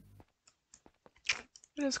song.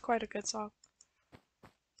 It is quite a good song.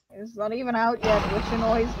 It's not even out yet, which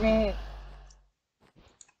annoys me.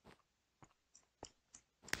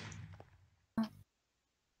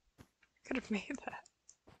 Could have made that.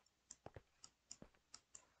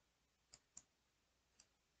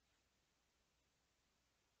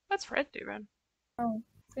 What's Red doing? Oh,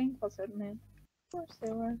 Pink was admin. Of course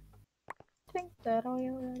they were. Think that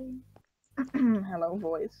already. Hello,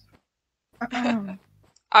 voice.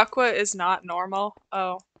 Aqua is not normal.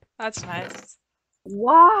 Oh, that's nice.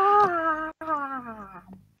 Wow!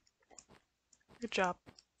 Good job.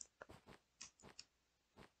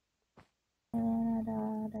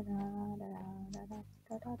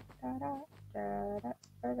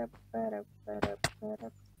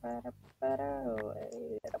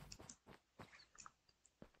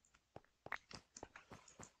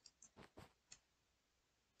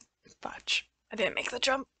 Fudge. I didn't make the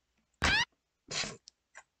jump.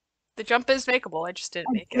 The jump is makeable, I just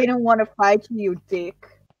didn't make I it. didn't want to fight you, dick.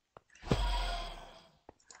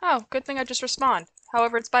 Oh, good thing I just respawned.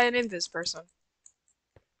 However, it's by an invis person.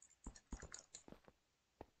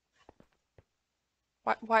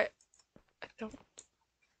 Why? I don't...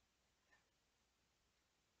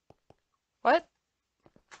 What?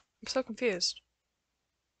 I'm so confused.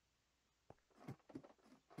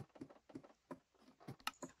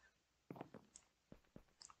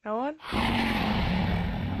 No one?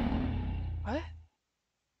 What?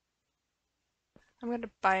 I'm gonna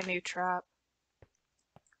buy a new trap.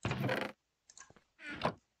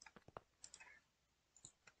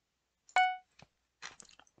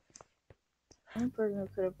 One person who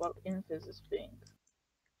could have bought Invis is Pink.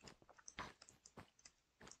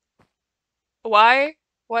 Why?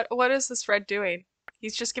 What is this Red doing?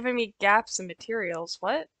 He's just giving me gaps and materials.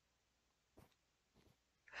 What?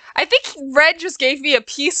 I think Red just gave me a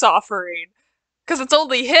peace offering. Because it's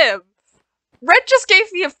only him. Red just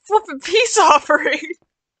gave me a flippin' peace offering.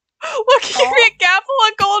 Look, he gave me a gap full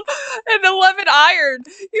of gold and 11 iron.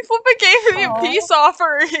 He flippin' gave me a peace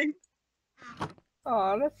offering.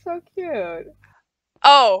 Oh, that's so cute.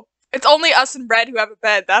 Oh, it's only us and Red who have a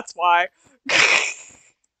bed, that's why.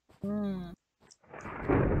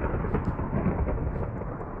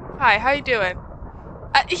 Hi, how you doing?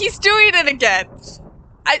 He's doing it again.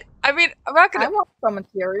 I mean, I'm not gonna. I want some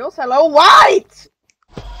materials. Hello, white.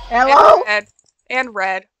 Hello. And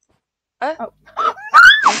red. Oh. He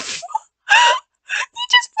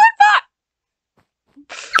just put that.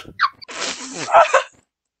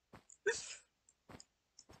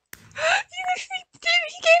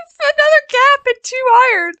 He gave another gap and 2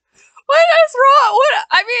 iron. What is wrong? What?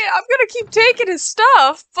 I mean, I'm gonna keep taking his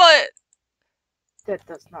stuff, but That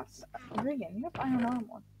does not sound. Regan, you have iron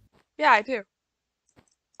armor. yeah, I do.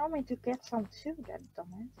 Tell me to get some too, then,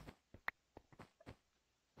 dumbass.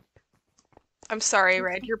 I'm sorry,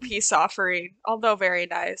 Red. Your peace offering, although very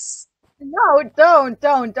nice. No, don't.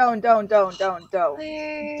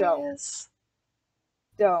 Please.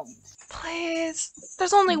 Don't. Please.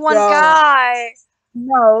 There's only one guy.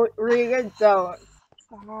 No, Regan, don't.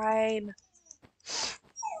 Fine.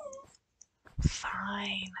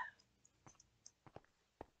 Fine.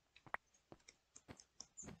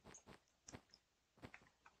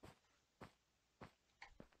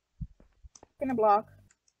 Gonna block.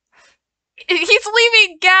 He's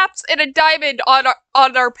leaving gaps and a diamond on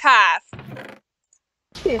our path.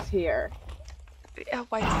 This here. Yeah,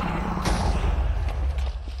 why?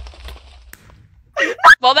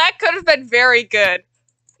 Well, that could have been very good.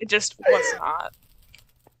 It just was not.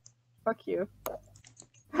 Fuck you.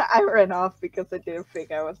 I ran off because I didn't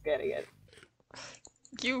think I was getting it.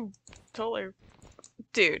 You totally...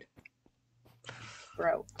 Dude.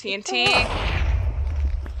 Bro. TNT.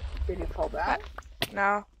 Did you fall down?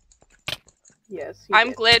 No. Yes, I'm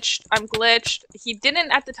did. glitched. I'm glitched. He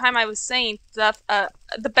didn't at the time I was saying stuff.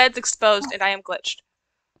 The bed's exposed and I am glitched.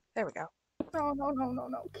 There we go.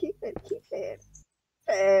 No. Keep it.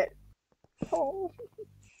 Oh.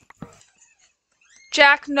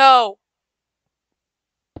 Jack, no.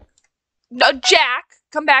 No, Jack,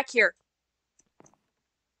 come back here.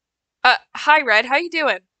 Hi, Red. How you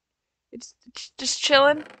doing? It's just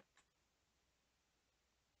chilling.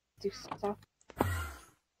 do stuff.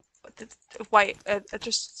 White. I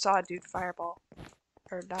just saw a dude fireball.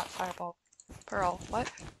 Or not fireball. Pearl.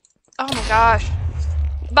 What? Oh my gosh.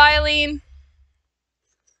 Bye, Elleen.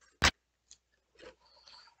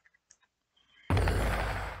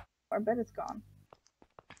 Our bed is gone.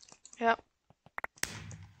 Yep.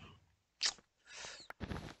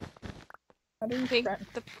 How do you Pink, friend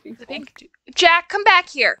the people? pink dude. Jack, come back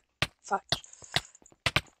here. Fuck.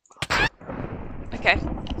 Okay.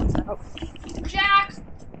 Oh. Jack!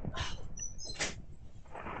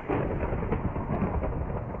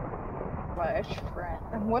 Slash friend.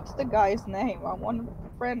 And what's the guy's name? I want to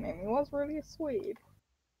friend him. He was really sweet.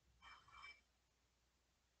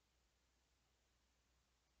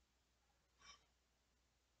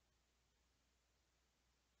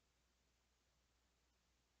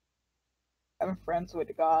 I'm friends with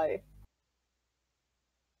the guy.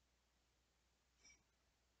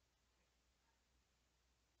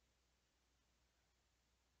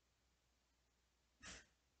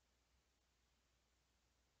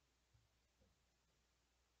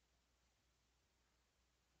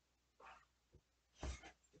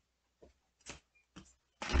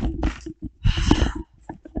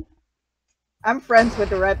 I'm friends with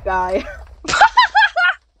the red guy.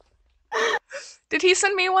 Did he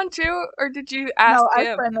send me one too, or did you ask No, I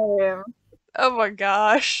him? friended him. Oh my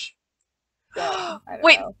gosh. So, I don't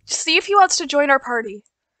Wait, know. see if he wants to join our party.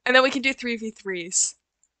 And then we can do 3v3s.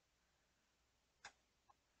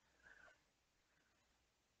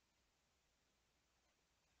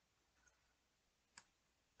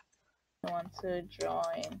 I want to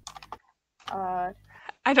join.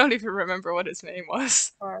 I don't even remember what his name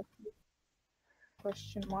was.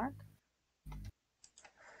 Question mark?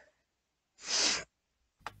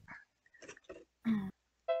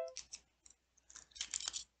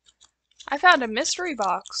 I found a mystery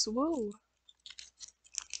box. Woo.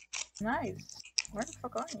 Nice. Where the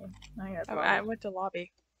fuck are you? Oh, yeah, I went to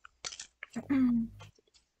lobby.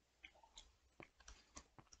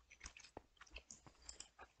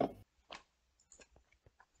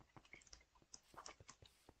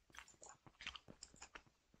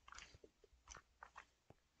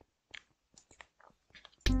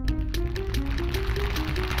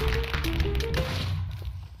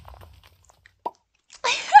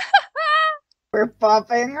 We're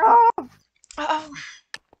popping off! Oh,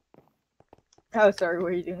 Oh, sorry,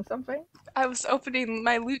 were you doing something? I was opening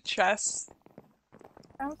my loot chest.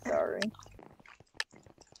 I'm sorry.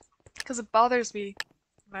 Because it bothers me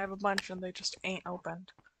when I have a bunch and they just ain't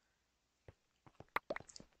opened.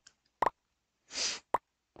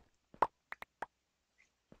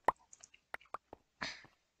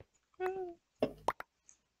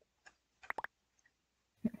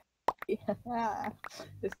 Yeah,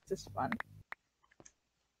 this is fun.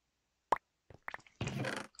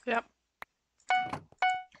 Yep.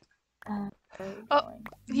 Where are we Oh, going?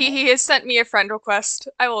 He has sent me a friend request.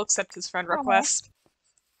 I will accept his friend request.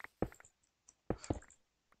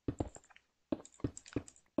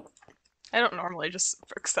 I don't normally just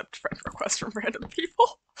accept friend requests from random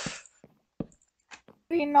people.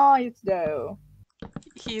 Be nice, though.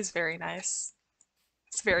 He is very nice.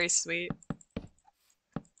 It's very sweet.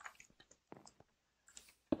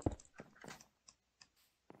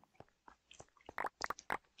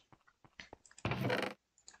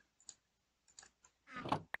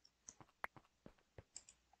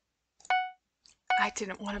 I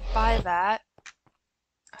didn't want to buy that.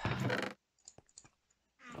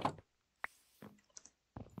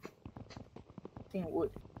 Seen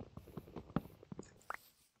wood.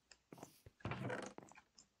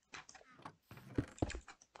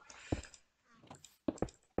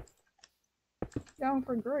 Going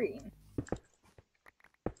for green.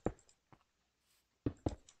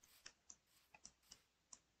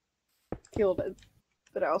 Killed it,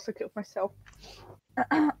 but I also killed myself.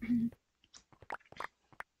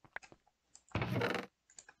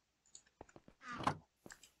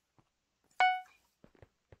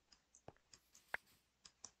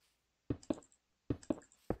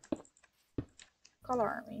 Color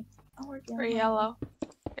army. Oh, we're Or yellow.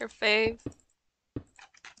 Your fave.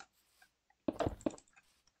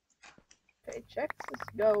 Okay, Chex is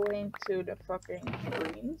going to the fucking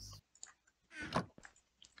greens.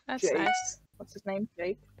 That's Jake. nice. What's his name?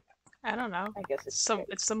 Jake? I don't know. I guess it's Jake.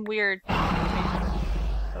 It's some weird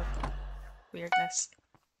of weirdness.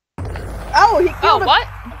 Oh, he killed Oh, him! what?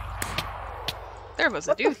 There was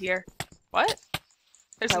a What the dude here. What?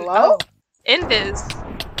 There's Hello? Invis.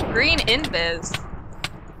 Green Invis.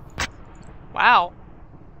 Wow.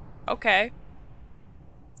 Okay.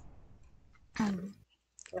 That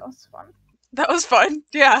was fun. That was fun.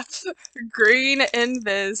 Yeah. Green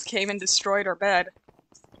invis came and destroyed our bed.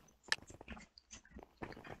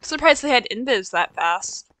 Surprised they had invis that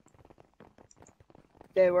fast.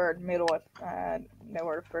 They were middle of, they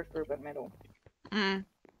were the first group at middle. Mm.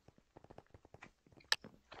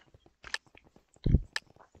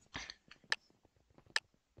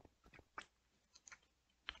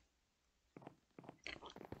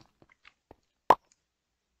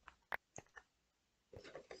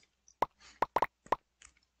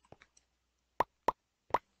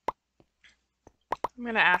 I'm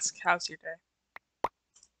gonna ask, how's your day?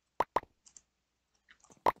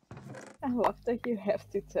 I love that you have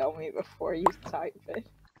to tell me before you type it.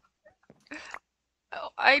 Oh,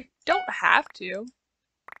 I don't have to.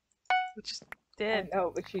 I just I did.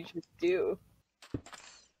 know, but you just do.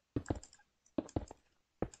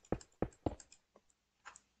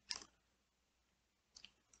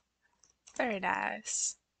 Very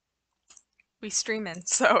nice. We streaming,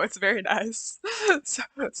 so it's very nice.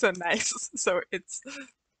 so nice. So it's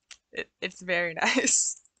very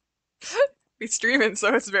nice. We streaming,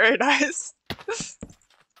 so it's very nice.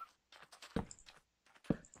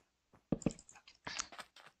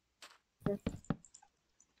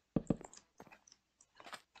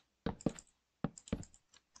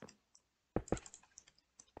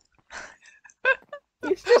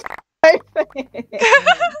 He's just typing.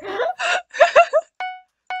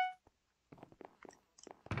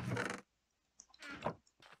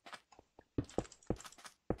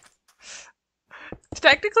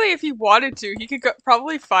 Technically, if he wanted to, he could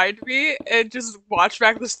probably find me and just watch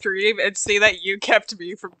back the stream and see that you kept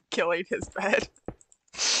me from killing his bed.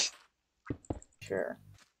 Sure.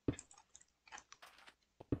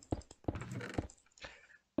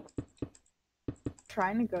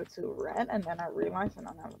 Trying to go to red, and then I realized I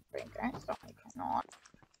don't have a big guy, so I cannot.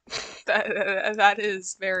 That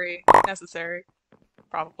is very necessary.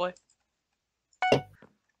 Probably.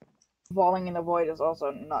 Falling in the void is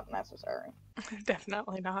also not necessary.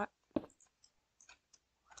 Definitely not.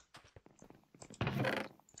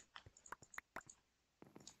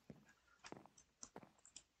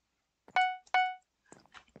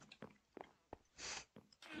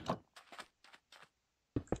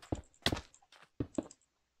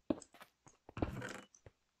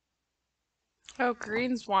 Oh,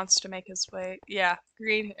 Greens wants to make his way. Yeah,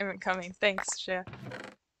 Green isn't coming. Thanks, Shia.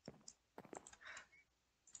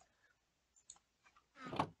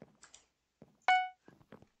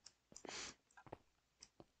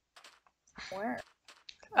 Where?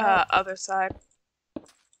 Other side.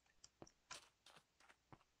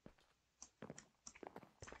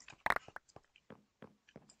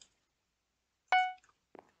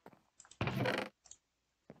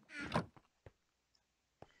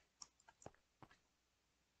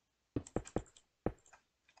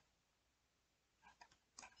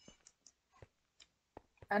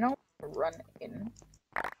 I don't run in.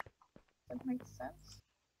 That makes sense.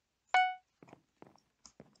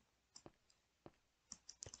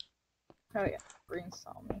 Oh yeah, Green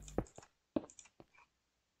saw me.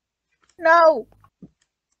 No!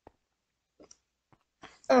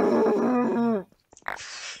 Ugh.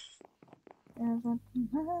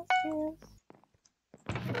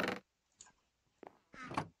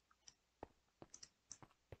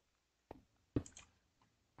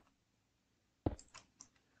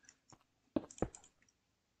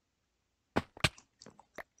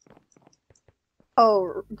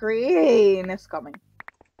 Oh, Green is coming.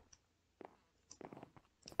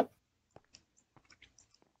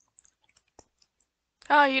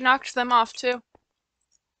 Oh, you knocked them off too.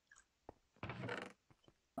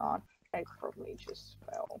 Not, I probably just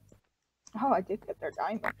fell. Oh, I did get their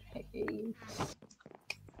diamond. Hey.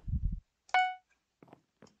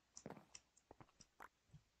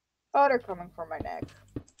 Oh, they're coming for my neck.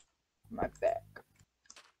 My back.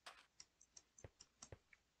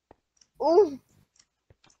 Ooh!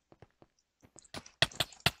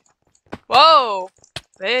 Whoa!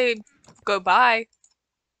 They go by.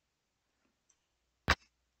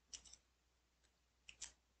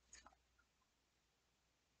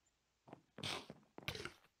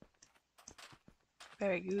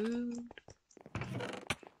 Very good.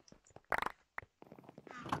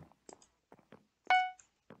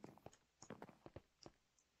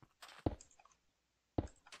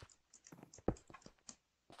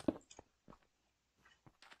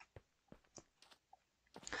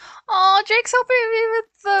 Oh, Jake's helping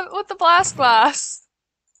me with the blast glass.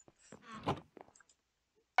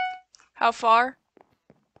 How far?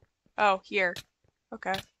 Oh, here.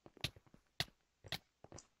 Okay.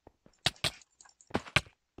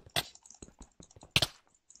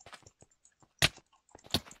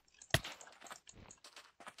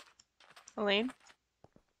 Elleen?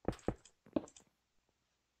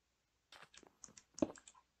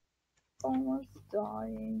 Almost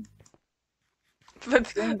dying.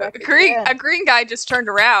 But Bring back a again. green guy just turned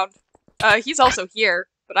around. He's also here,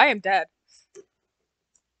 but I am dead.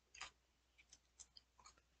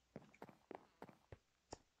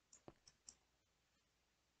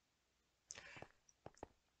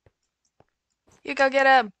 You go get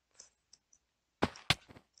him.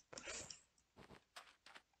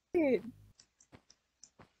 Dude.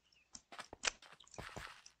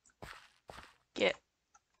 Get.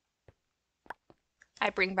 I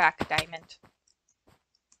bring back a diamond.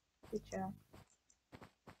 Good job.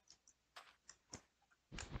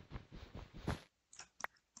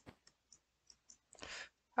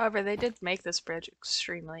 However, they did make this bridge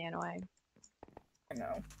extremely annoying. I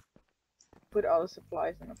know. Put all the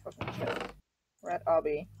supplies in the fucking chest. Red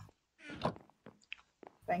obby.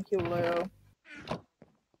 Thank you, Lou.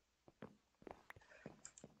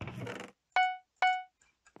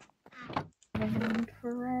 No need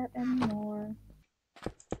for red anymore.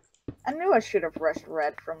 I knew I should have rushed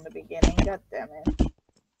red from the beginning. God damn it.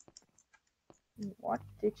 What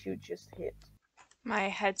did you just hit? My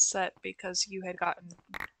headset, because you had gotten,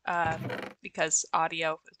 because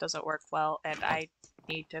audio doesn't work well, and I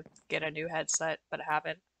need to get a new headset, but I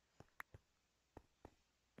haven't.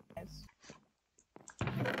 Nice.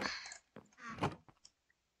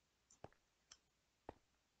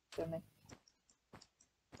 Damn it.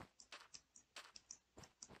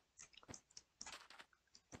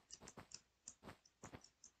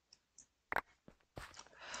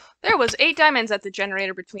 There was 8 diamonds at the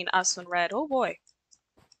generator between us and red. Oh boy.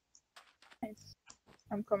 Nice.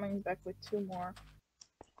 I'm coming back with 2 more.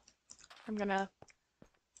 I'm gonna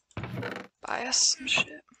buy us some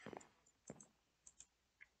shit.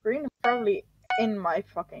 Green is probably in my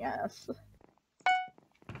fucking ass.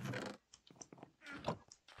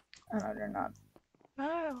 Oh no, they're not.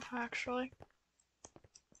 Oh, actually.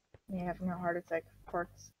 Me having a heart attack, part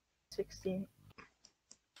 60.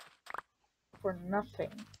 For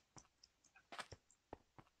nothing.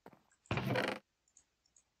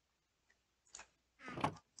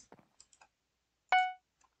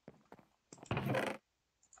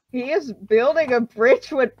 He is building a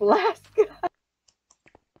bridge with blast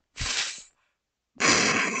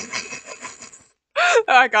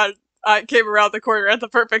I came around the corner at the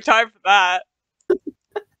perfect time for that.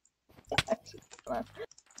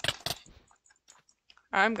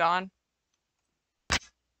 I'm gone.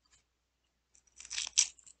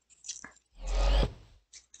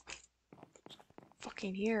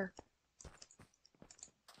 Fucking here.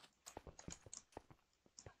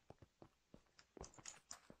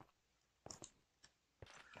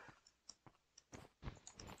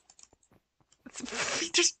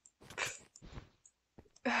 Just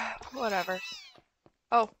whatever.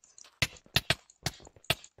 Oh.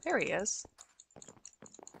 There he is.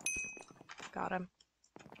 Got him.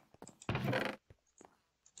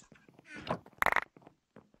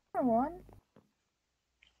 one.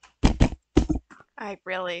 I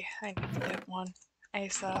need to get one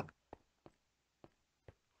ASAP.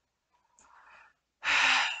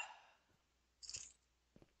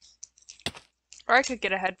 Or I could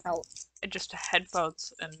get just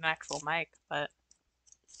headphones and an actual mic, but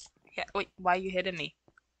yeah. Wait, why you hitting me?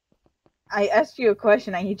 I asked you a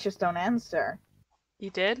question and you just don't answer. You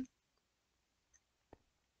did?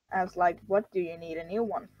 I was like, what do you need a new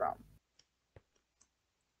one from?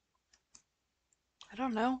 I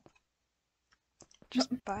don't know. Just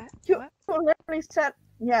buy it. You What? literally said,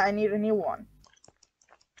 yeah, I need a new one.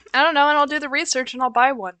 I don't know, and I'll do the research and I'll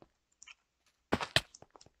buy one.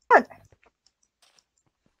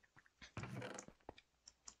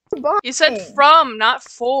 What? You said from, not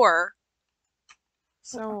for.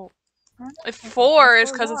 So, if for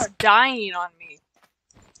is because it's dying on me.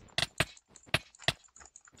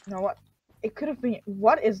 You know what? It could have been,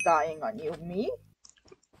 what is dying on you? Me?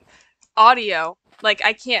 Audio. Like,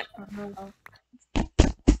 I can't.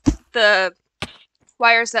 The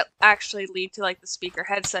wires that actually lead to, like, the speaker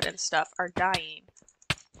headset and stuff are dying.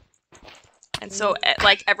 And so,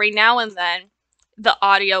 like, every now and then, the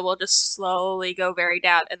audio will just slowly go very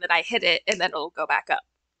down, and then I hit it, and then it'll go back up.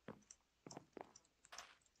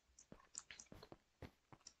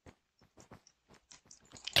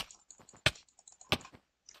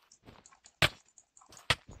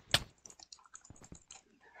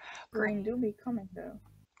 Green do be coming though.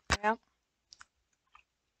 Yeah.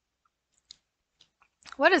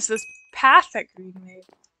 What is this path that Green made?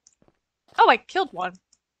 Oh, I killed one.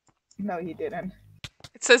 No, he didn't.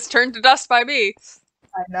 It says turn to dust by me.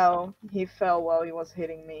 I know. He fell while he was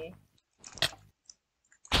hitting me.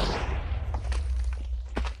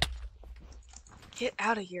 Get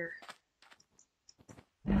out of here.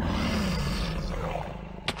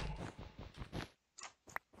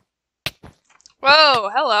 Whoa,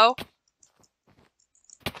 hello.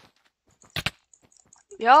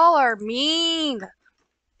 Y'all are mean.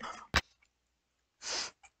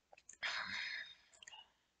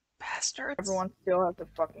 Bastards. Everyone still has a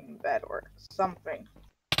fucking bed or something.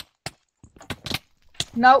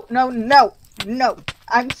 No, no, no, no.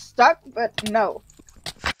 I'm stuck, but no.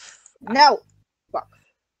 No. Fuck.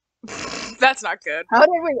 That's not good. How did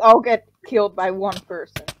we all get killed by one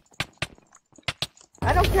person?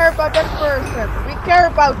 I don't care about that person. We care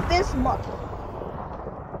about this much.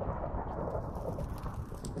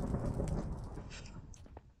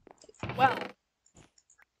 Well.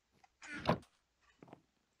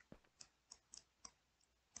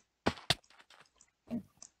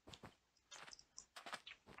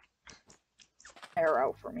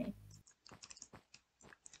 Arrow for me.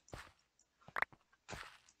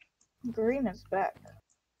 Green is back.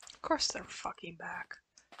 Of course they're fucking back.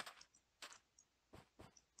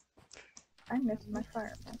 I missed my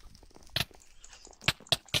fireman.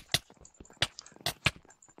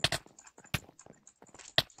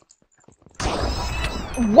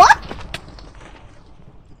 What?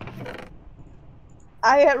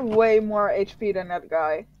 I had way more HP than that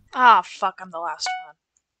guy. Ah, fuck, I'm the last one.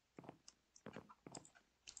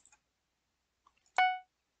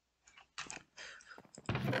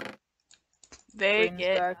 They Green's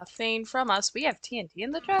get back. nothing from us. We have TNT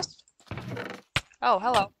in the chest? Oh,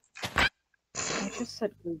 hello. I just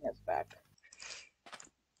said green is back.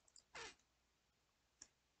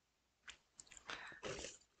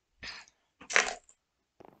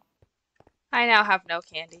 I now have no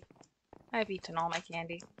candy. I've eaten all my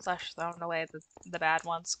candy, slash thrown away the bad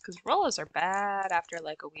ones, because rollers are bad after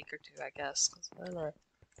like a week or two, I guess. 'Cause they're...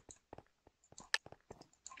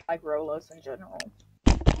 Like Rolos in general.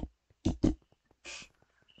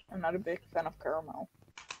 I'm not a big fan of caramel.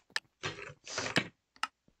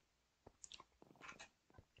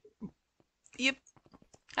 Yep.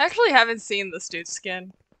 I actually haven't seen this dude's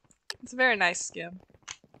skin. It's a very nice skin.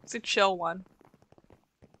 It's a chill one.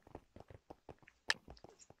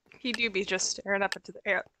 He do be just staring up into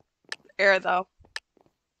the air though.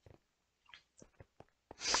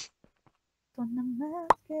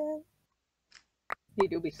 He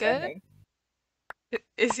do be standing.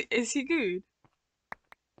 Is he good?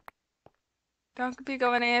 Don't be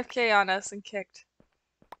going AFK on us and kicked.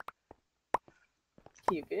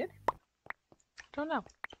 You good? Don't know.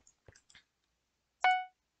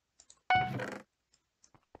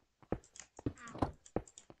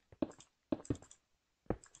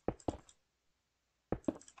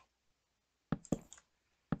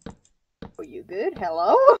 Oh, you good?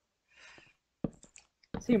 Hello?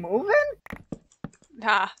 Is he moving?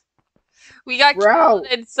 Nah. We got Bro. killed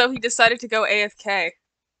and so he decided to go AFK.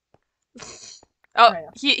 Oh, yeah.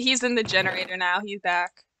 he's in the generator now. He's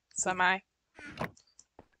back. Semi.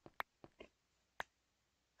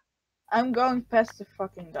 I'm going past the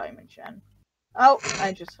fucking diamond gen. Oh,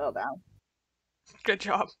 I just fell down. Good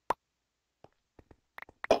job.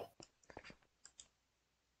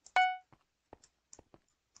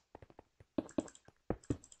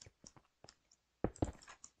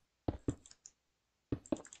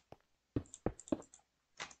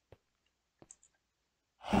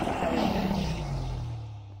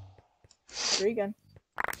 Regan,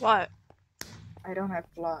 What? I don't have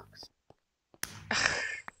blocks.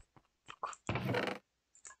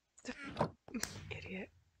 Idiot.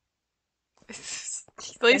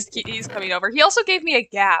 At least he's coming over. He also gave me a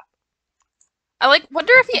gap. I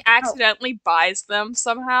wonder if he accidentally buys them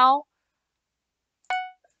somehow.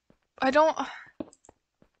 I don't.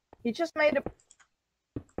 He just made a.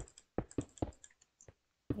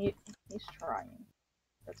 He's trying.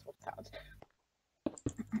 That's what counts.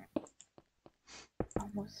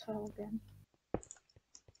 Almost fell again.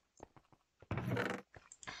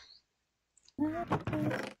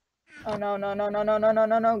 Oh no no no no no no no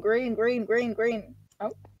no no! Green green green green!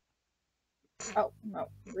 Oh. Oh no!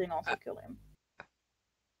 Green also killed him.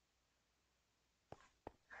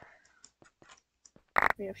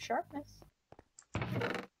 We have sharpness.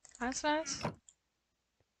 That's nice.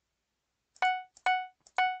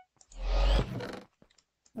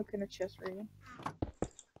 Look in the chest, Regan.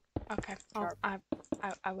 Okay. Oh, Sharp.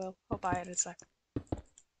 I will. I'll buy it in a sec.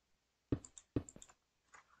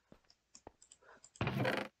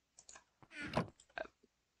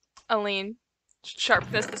 Elleen,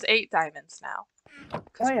 sharpness is 8 diamonds now.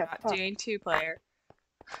 Because Oh, yeah, we're not fuck. doing 2-player.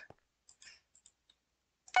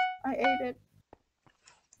 I ate it.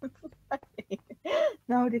 I ate it.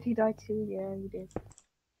 No, did he die too? Yeah, he did.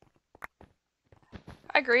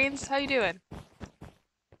 Hi, Greens. How you doing?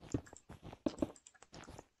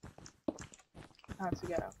 How'd you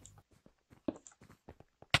get out?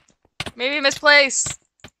 Maybe misplaced.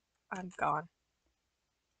 I'm gone.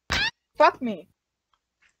 Fuck me!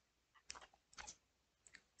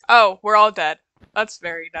 Oh, we're all dead. That's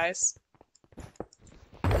very nice.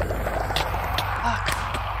 Fuck.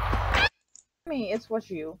 Me, it was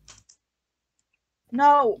you.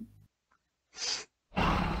 No!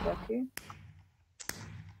 Fuck you.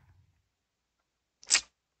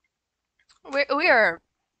 We are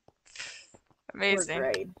Poor amazing.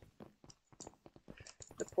 grade.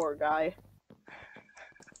 The poor guy.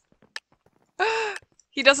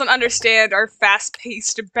 He doesn't understand our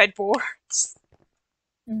fast-paced bedwars.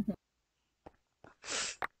 Mm-hmm.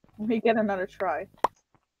 We get another try.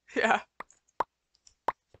 Yeah.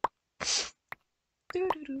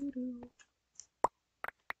 Doo-doo-doo-doo.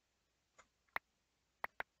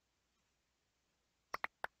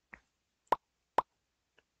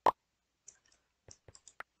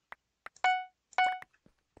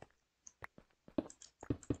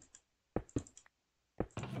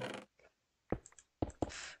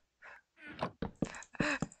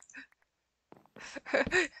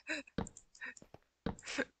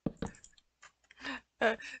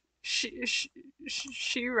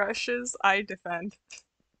 She rushes, I defend.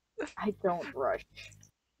 I don't rush.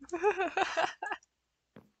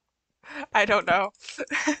 I don't know.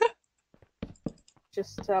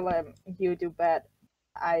 Just tell him you do bad.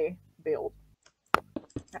 I build.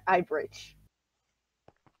 I bridge.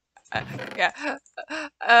 Yeah.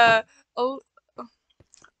 Oh,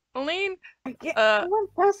 Elleen, I get. Uh, I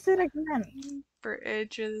went past it again.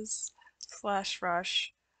 bridges /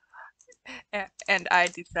 rush. And I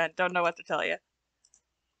defend. Don't know what to tell you.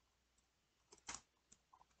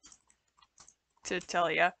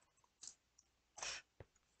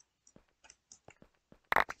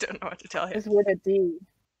 Don't know what to tell you. It's with a D.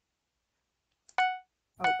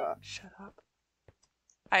 Oh god. Shut up.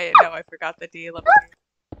 I know I forgot the D. Let me...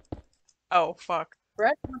 Oh, fuck.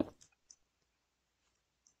 Brett.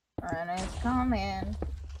 And it's coming.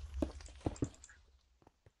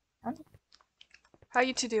 How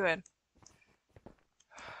you two doing?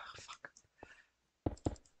 Fuck.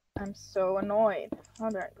 I'm so annoyed. How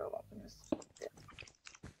do I go up in this?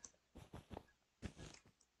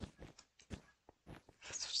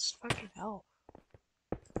 Fucking hell.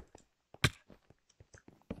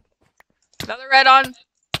 Another red on.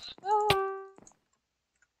 Oh.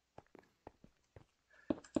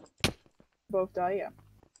 Both die, yeah.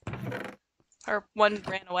 Or one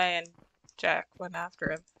ran away and Jack went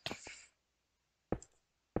after him.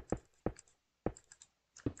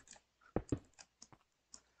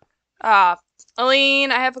 Ah,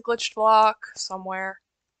 Elleen, I have a glitched block somewhere.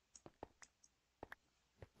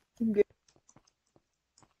 Good.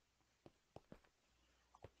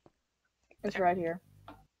 It's right here.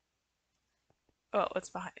 Oh, it's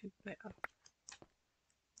behind. Yeah.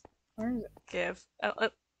 Where is it? Give. Oh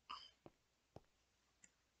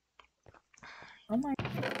my.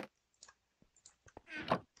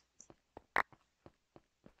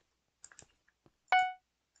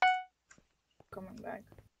 Coming back.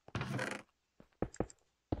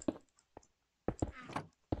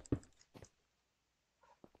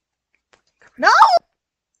 No!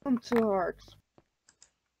 I'm too hard.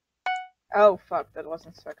 Oh fuck, that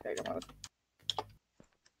wasn't spectator mode.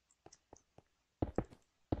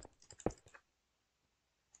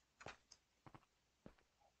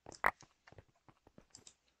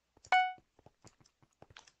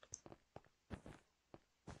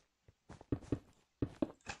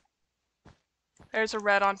 There's a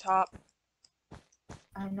red on top.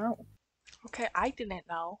 I know. Okay, I didn't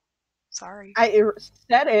know. Sorry. I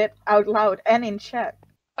said it out loud and in chat.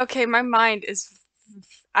 Okay, my mind is...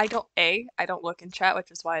 I don't look in chat,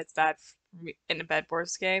 which is why it's bad for me in a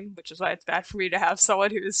Bedwars game, which is why it's bad for me to have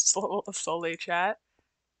someone who is solely chat.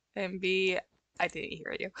 And B, I didn't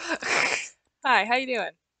hear you. Hi, how you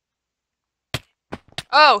doing?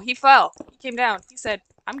 Oh, he fell. He came down. He said,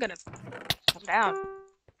 I'm gonna come down.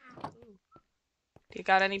 Do you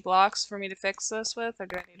got any blocks for me to fix this with, or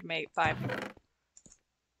do I need to make 5? 5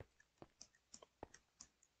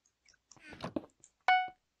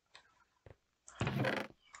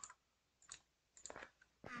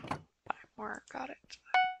 more, got it.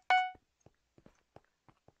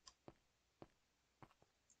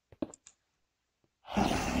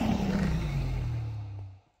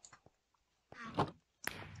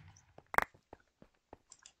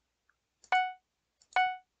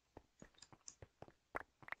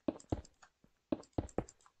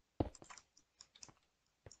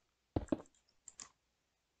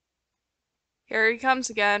 Here he comes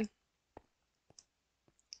again.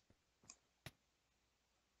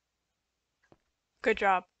 Good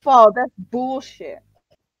job. Oh, that's bullshit.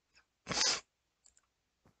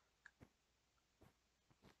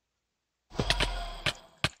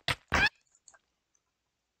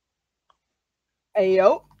 Hey,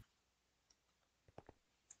 yo.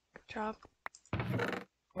 Good job.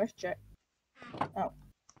 Where's Jack? Oh.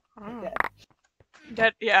 Oh. Dead.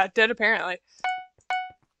 Dead. Yeah, dead apparently.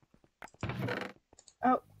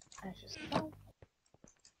 Oh. I just... Oh.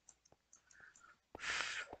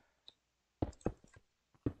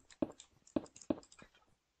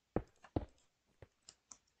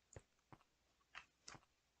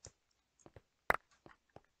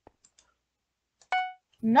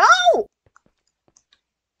 No!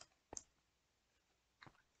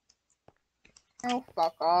 Oh,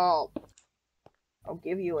 fuck off. I'll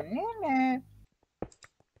give you a nana.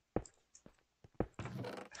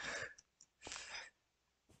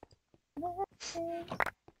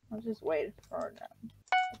 I'll just wait for them.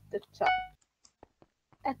 At the top.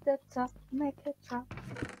 At the top, make it drop.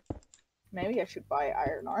 Maybe I should buy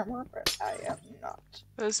iron armor, but I am not.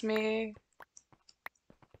 It was me.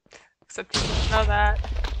 Except you didn't know that.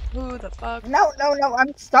 Who the fuck? No, no, no,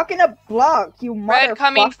 I'm stuck in a block, you motherfucker. Red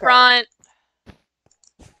coming front.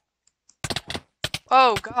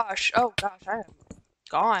 Oh gosh, I am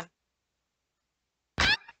gone.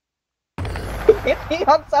 Hit me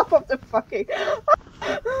on top of the fucking...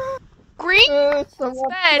 Green's someone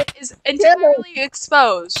bed is entirely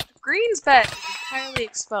exposed. Green's bed is entirely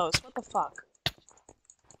exposed. What the fuck?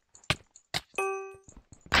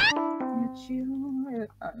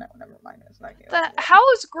 Oh no, never mind. It's not you.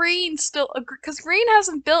 How is Green still? Because Green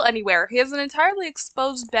hasn't built anywhere. He has an entirely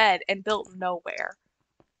exposed bed and built nowhere.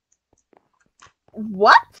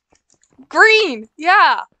 What? Green,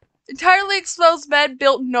 yeah, entirely exposed bed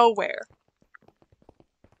built nowhere.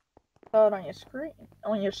 Oh, on your screen.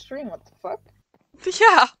 On your stream, what the fuck?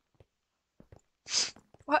 Yeah.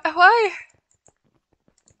 Why?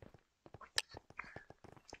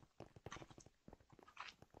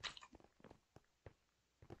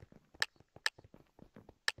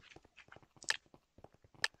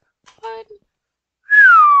 What?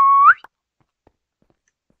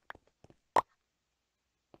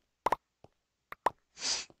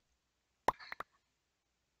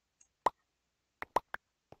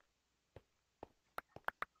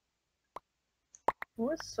 Who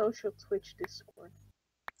is social Twitch Discord?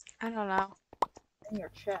 I don't know. In your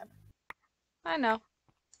chat. I know.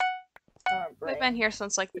 Oh, We've been here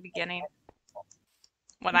since like the beginning.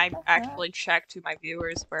 When I actually checked who my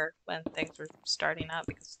viewers were when things were starting up,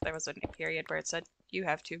 because there was a period where it said you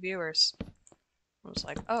have 2 viewers. I was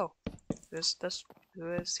like, oh, who's this?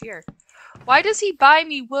 Who is here? Why does he buy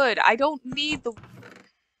me wood? I don't need the.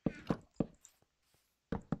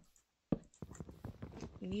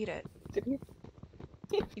 You need it. Did you?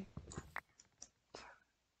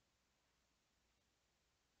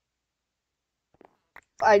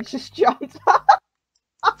 I just jumped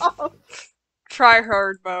off. Try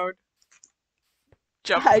hard mode.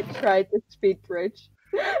 Jump. I tried the speed bridge.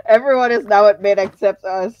 Everyone is now at mid except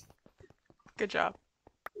us. Good job.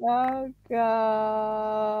 Oh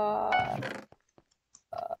god.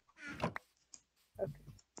 Okay.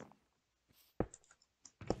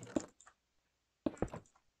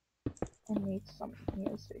 I need some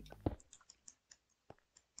music.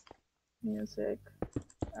 Music.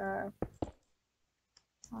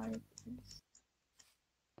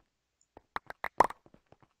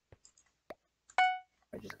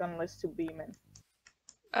 We're just gonna listen to Beaming.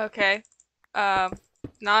 Okay. Not.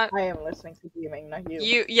 I am listening to Beaming, not you.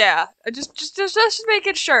 You. Yeah. Just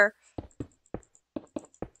making sure.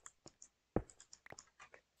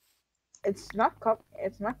 It's not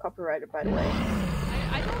copyrighted, by the way.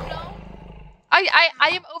 I don't know. I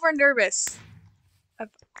am over nervous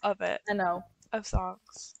of it. I know. Of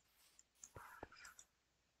songs.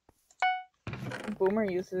 Boomer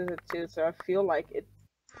uses it too, so I feel like it's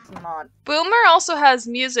not. Boomer also has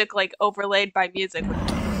music like overlaid by music, which is a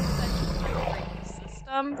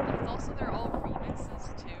system. But it's also they're all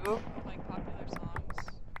remixes too, of like popular songs.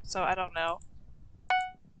 So I don't know.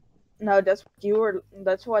 No, that's what you were.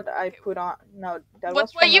 That's what I put on. No, that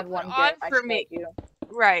was what from you that put one on game I for showed me. you.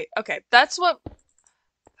 Right. Okay. That's what.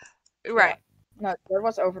 Right. Yeah. No, that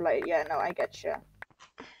was overlaid. Yeah, no, I get you.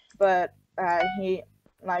 But he,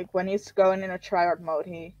 like, when he's going in a tryhard mode,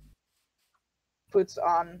 he puts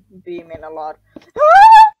on Beaming a lot.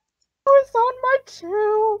 Ah! Who's on my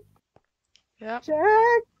tail? Yep.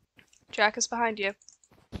 Jack. Jack is behind you.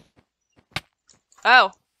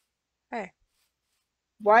 Oh. Hey.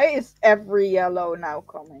 Why is every yellow now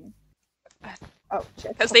coming? Oh,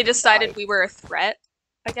 shit. Because they decided we were a threat,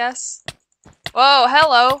 I guess. Whoa,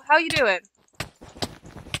 hello. How you doing?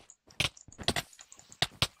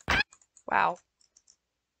 Wow.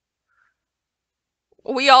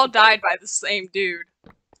 We all died by the same dude.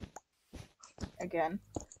 Again.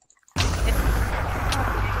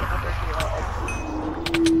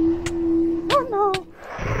 Oh no!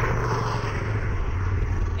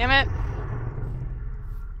 Damn it.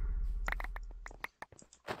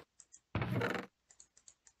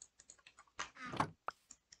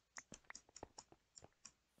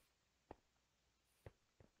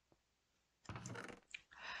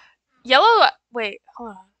 Yellow. Wait, hold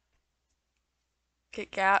on. Get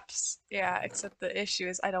gaps. Yeah, except the issue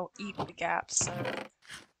is I don't eat the gaps, so.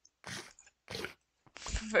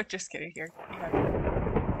 But just kidding here.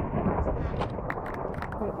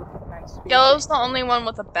 Yellow's the only one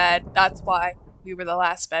with a bed. That's why we were the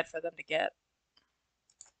last bed for them to get.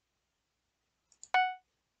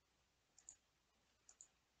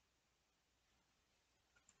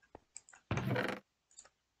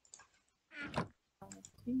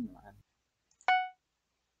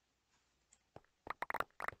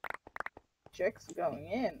 Jack's going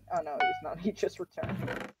in. Oh no, he's not. He just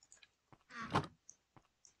returned.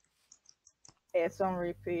 It's on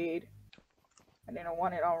repeat. I didn't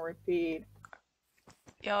want it on repeat.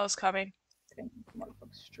 Yellow's coming. I think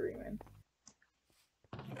motherfucker's streaming.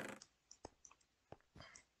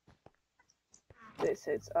 This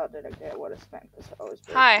hits out that I get what I spent because I was.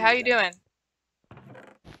 Hi, how you doing?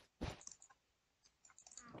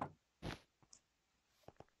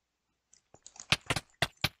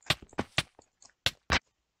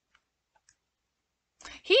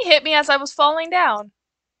 He hit me as I was falling down.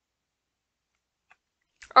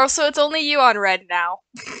 Oh, so it's only you on red now.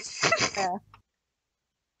 Yeah.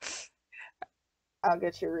 I'll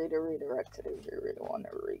get your reader redirected if you really want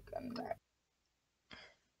to reconnect.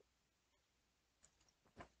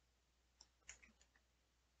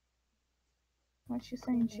 What's she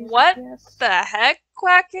saying? She's What yes. the heck,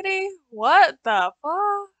 Quackity? What the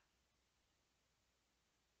fuck?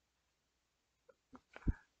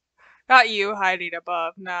 Not you hiding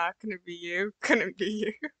above. Nah, couldn't be you. Couldn't be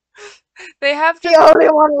you. They have The only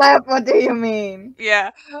one left. What do you mean?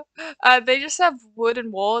 Yeah. They just have wood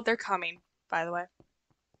and wool. They're coming, by the way.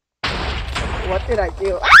 What did I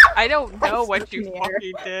do? I don't know what you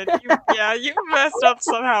fucking did. Yeah, you messed up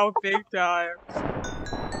somehow big time.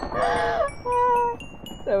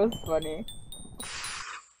 That was funny.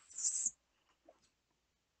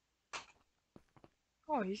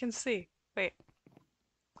 Oh, you can see. Wait.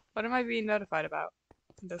 What am I being notified about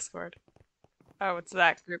in Discord? Oh, it's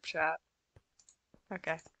that group chat.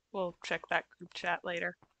 Okay, we'll check that group chat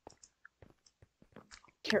later.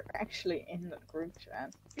 You're actually in the group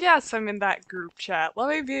chat. Yes, I'm in that group chat. Let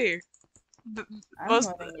me be. I'm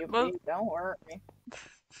letting you be. Don't worry.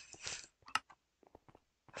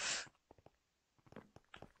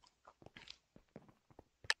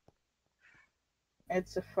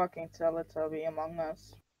 It's a fucking Teletubby Among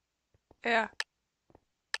Us. Yeah.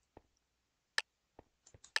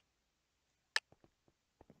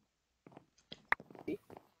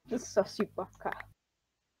 Just sussy baka.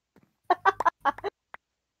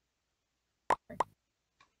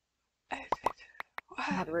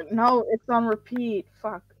 No, it's on repeat.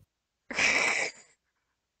 Fuck.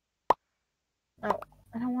 No,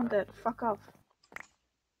 I don't want that. Fuck off.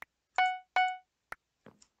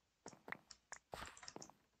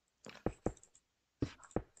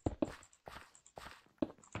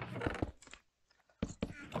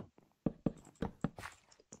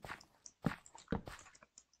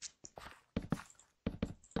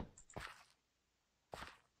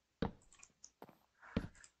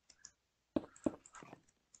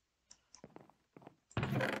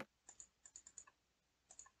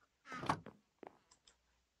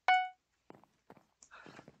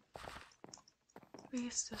 We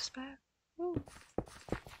suspect. Ooh.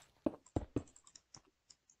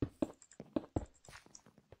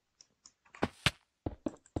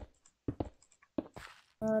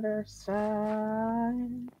 Other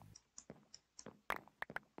side.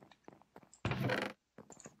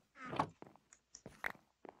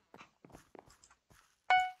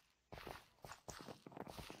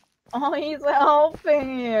 Oh, he's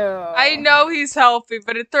helping you. I know he's helping,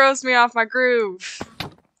 but it throws me off my groove.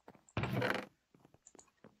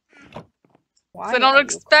 Why So I don't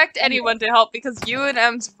expect anyone to help because you and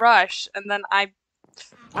M's rush, and then I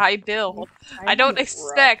build. I don't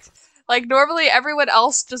expect. Like, normally everyone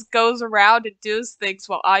else just goes around and does things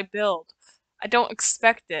while I build. I don't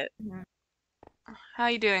expect it. Mm-hmm. How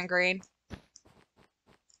you doing, Green?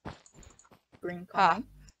 Green Ah,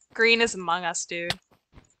 Green is Among Us, dude.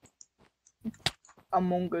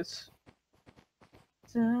 Among Us.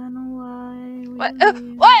 What?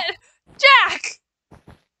 What? Jack!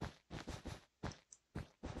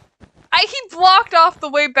 He blocked off the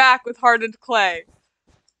way back with hardened clay.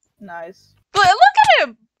 Nice. But look at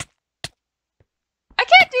him! I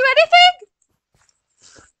can't do anything?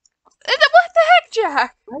 What the heck,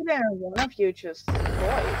 Jack? Why didn't one of you just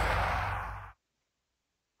void?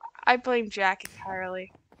 I blame Jack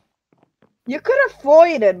entirely. You could have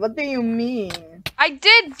voided. What do you mean? I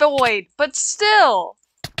did void, but still.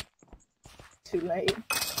 Too late.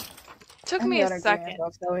 Took And me the a other second. green is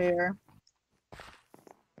also here.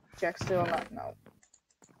 Jack's still not. No.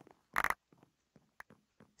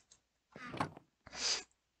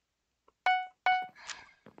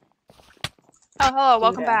 Oh, hello, Do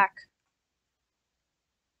welcome that. back.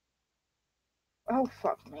 Oh,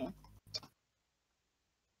 fuck me.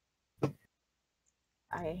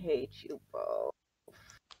 I hate you both.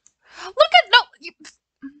 Look at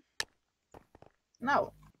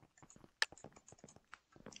No.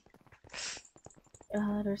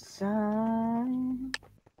 Other side.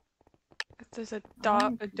 There's a How long a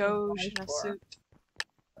have you been doge awake in a for? suit.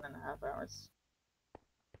 1.5 hours.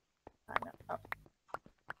 I know.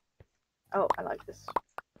 Oh, I like this.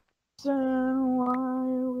 So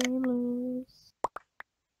why we lose?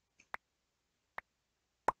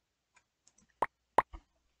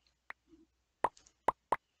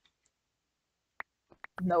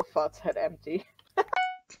 No thoughts had empty.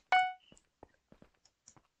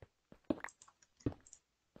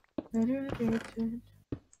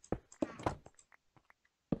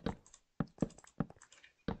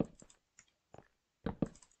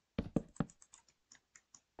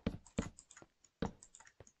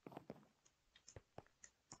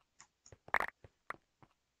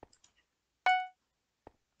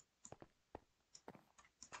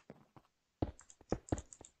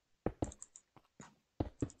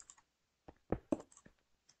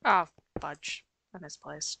 Oh, fudge. I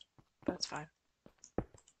misplaced. That's fine.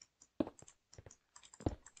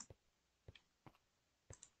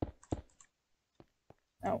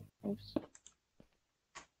 Oh, oops.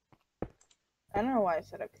 I don't know why I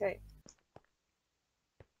said okay.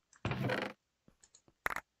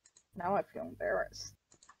 Now I feel embarrassed.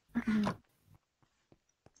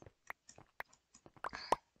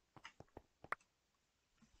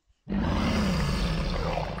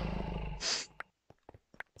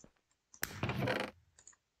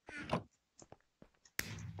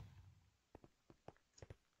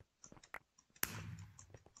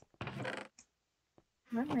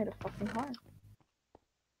 That made it fucking hard.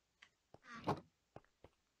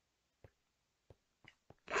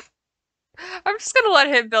 I'm just gonna let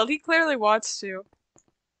him build. He clearly wants to.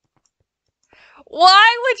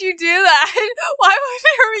 Why would you do that? Why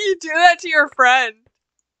would you do that to your friend?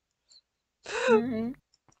 Mm-hmm.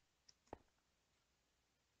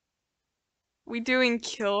 We doing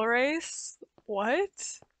kill race? What?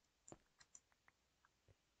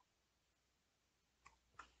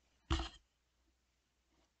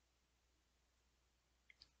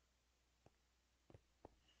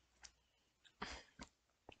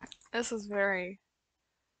 This is very,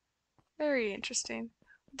 very interesting.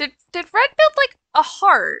 Did Red build like a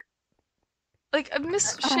heart? Like a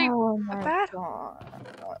misshaped, Oh a my bad. god.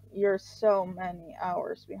 You're so many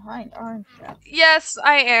hours behind, aren't you? Yes,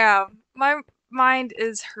 I am. My mind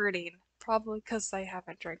is hurting. Probably because I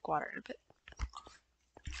haven't drank water in a bit.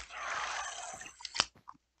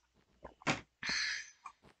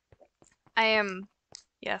 I am,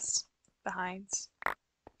 yes, behind.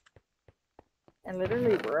 I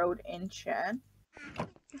literally wrote in chat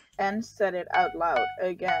and said it out loud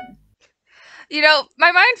again. You know,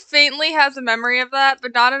 my mind faintly has a memory of that,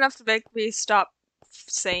 but not enough to make me stop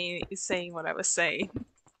saying what I was saying.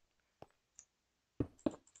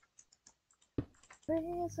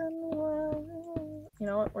 Reason why. You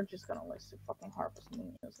know what? We're just gonna listen to fucking harvest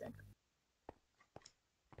music.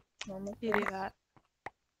 Normal. You do things. that.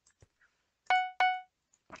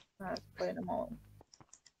 Let's play them all.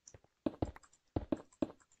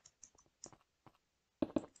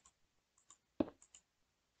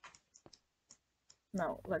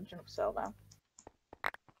 No, Legend of Zelda.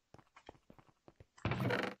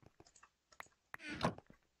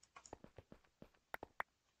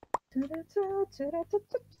 I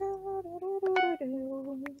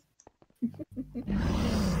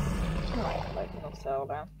like Legend of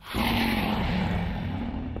Zelda.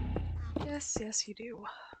 Yes, yes, you do.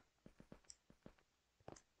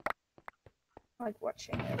 I like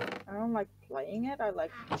watching it. I don't like playing it, I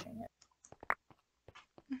like watching it.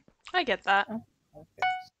 I get that. Oh, okay.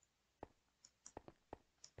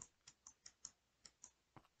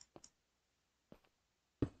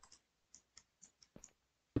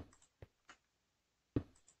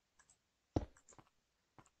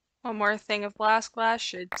 One more thing of blast glass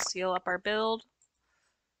should seal up our build.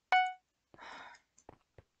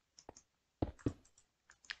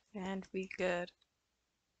 And we good.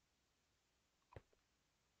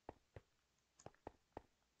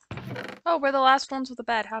 Oh, we're the last ones with a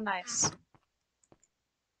bed. How nice.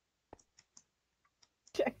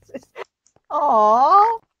 Jesus.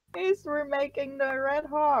 Aww, he's remaking the red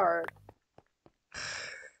heart.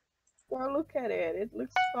 Go look at it. It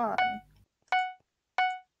looks fun.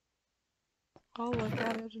 I'll look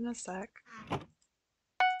at it in a sec.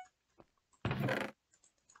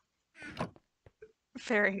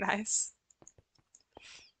 Very nice.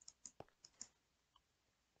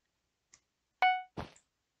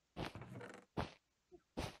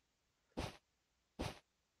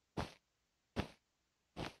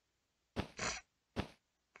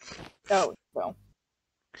 Oh, well.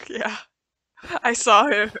 Yeah. I saw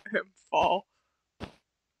him fall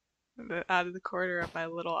out of the corner of my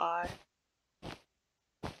little eye.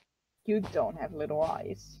 You don't have little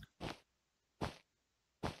eyes.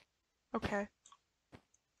 Okay.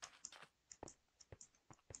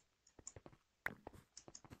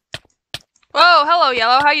 Whoa, hello,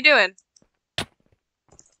 Yellow. How you doing?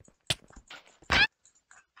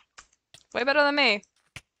 Way better than me.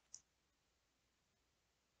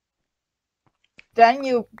 Then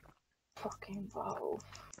you fucking both.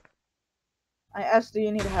 I asked, do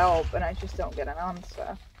you need help? And I just don't get an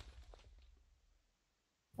answer.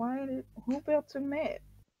 Who built a mid?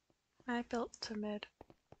 I built to mid.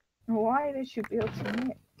 Why did you build a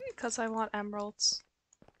mid? Because I want emeralds.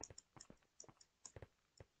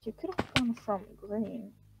 You could have gone from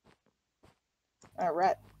green.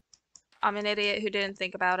 Red. I'm an idiot who didn't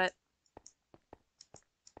think about it.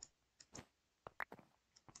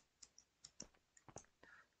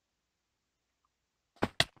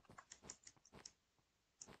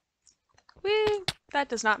 Whee! That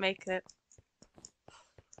does not make it.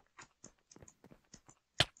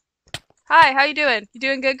 Hi, how you doing? You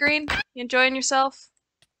doing good, Green? You enjoying yourself?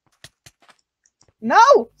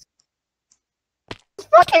 No! It's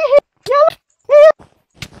fucking yellow here!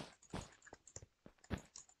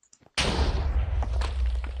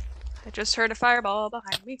 I just heard a fireball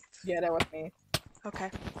behind me. Yeah, that was me. Okay.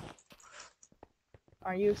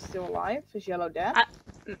 Are you still alive? Is yellow dead?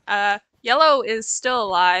 Yellow is still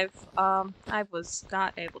alive. I was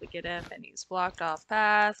not able to get him, and he's blocked off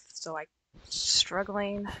path, so I'm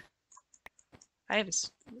struggling.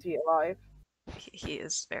 Is he alive? He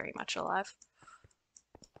is very much alive.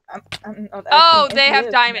 I'm not Oh, asking if they he have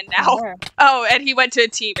is, diamond I'm now. aware. Oh, and he went to a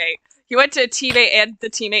teammate. He went to a teammate, and the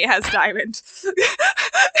teammate has diamond. They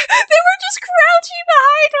were just crouching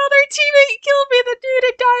behind while their teammate killed me. The dude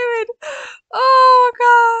had diamond. Oh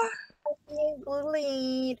god. Being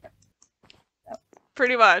bullied.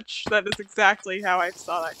 Pretty much. That is exactly how I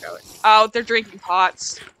saw that going. Oh, they're drinking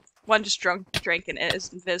pots. One just drank an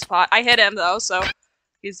invis pot. I hit him though, so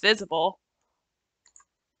he's visible.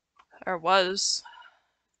 Or was.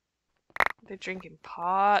 They're drinking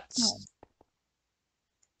pots. No.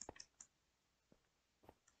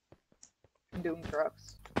 I'm doing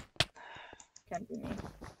drugs. Can't be me.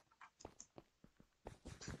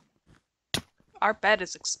 Our bed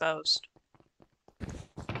is exposed.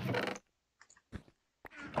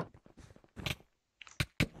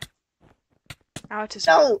 Now it is.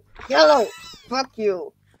 No! Yellow! Fuck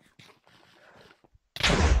you!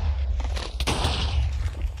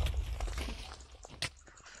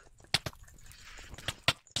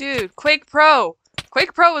 Dude, Quake Pro!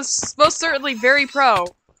 Quake Pro is most certainly very pro.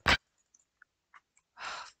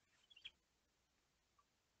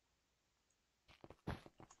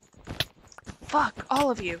 Fuck,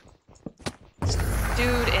 all of you. This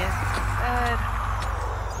dude in bed.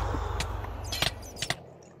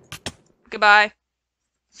 Goodbye.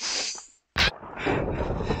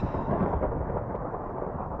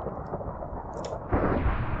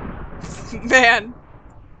 Man.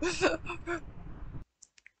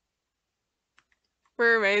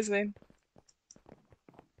 We're amazing.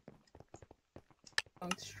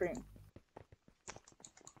 On stream.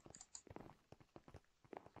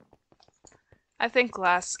 I think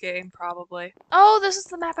last game, probably. Oh, this is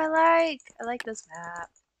the map I like! I like this map.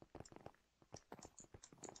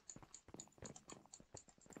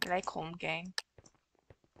 I like home game.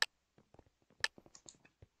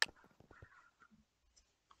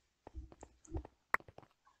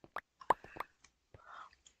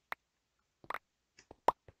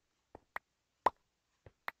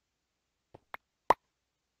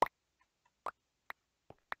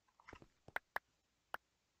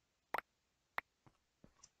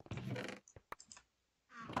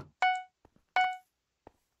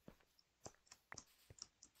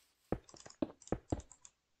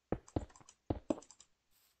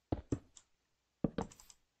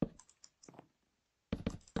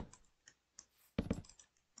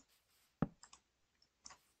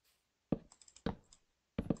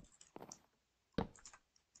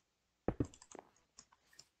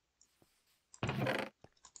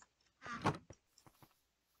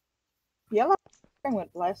 starting with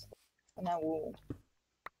less, and I will.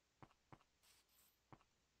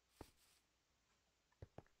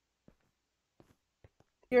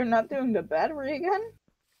 You're not doing the battery again?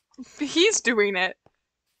 He's doing it.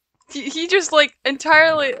 He just like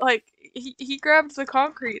entirely like he grabbed the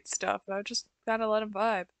concrete stuff. I just gotta let him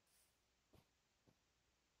vibe.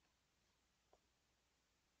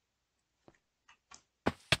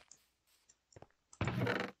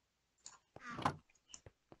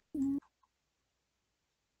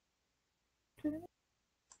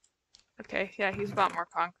 Okay, yeah, he's bought more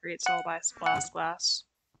concrete, so I'll buy glass.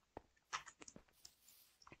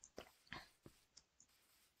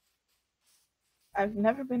 I've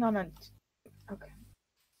never been on a. Okay.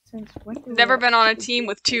 Since when? Never been on a team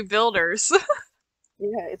with 2 builders.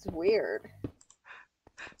 Yeah, it's weird.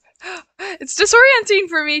 It's disorienting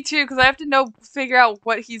for me too, because I have to figure out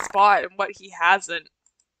what he's bought and what he hasn't.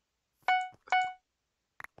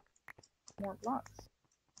 More blocks.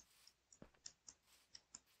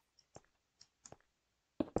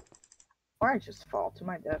 Or I just fall to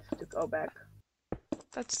my death to go back.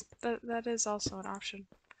 That is also an option.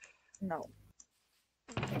 No.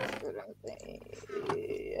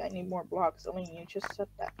 I need more blocks. Elleen, you just said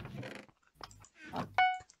that.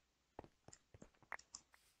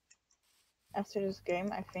 After this game,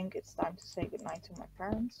 I think it's time to say goodnight to my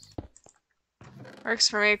parents. Works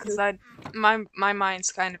for me because my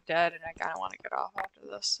mind's kind of dead and I kind of want to get off after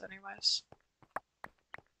this, anyways.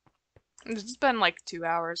 It's been like 2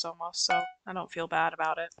 hours almost, so I don't feel bad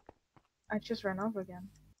about it. I just ran over again.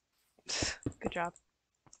 Good job.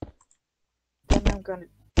 Then I'm gonna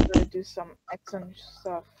do some action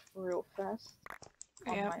stuff real fast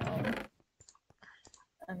on my own,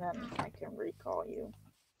 and then I can recall you.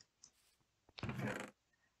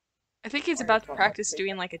 I think he's about to practice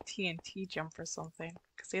doing like a TNT jump or something,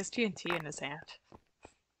 because he has TNT in his hand. But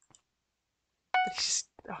he's just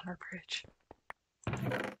on our bridge.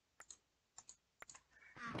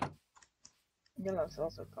 Yellow's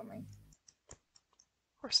also coming.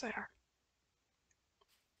 Of course they are.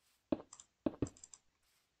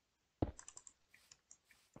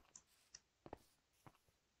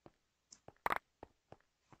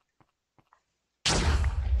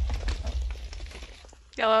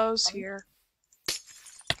 Yellow's here.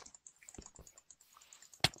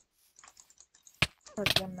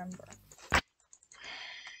 There's one member.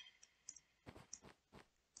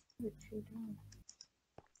 What did you do?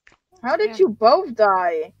 How did you both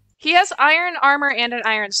die? He has iron armor and an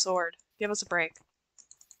iron sword. Give us a break.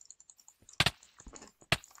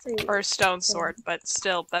 Or a stone sword, but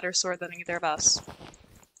still better sword than either of us.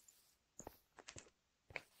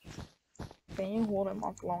 Can you hold him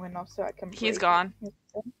up long enough so I can break He's gone.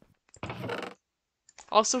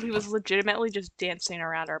 Also, he was legitimately just dancing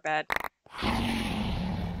around our bed.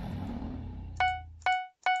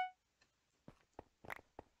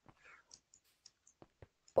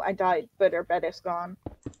 I died, but our bed is gone.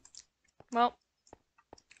 Well,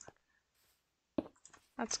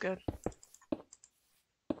 that's good.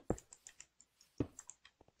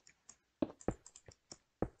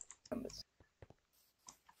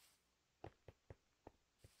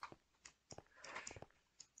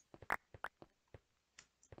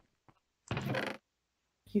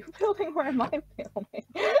 You building or am I building?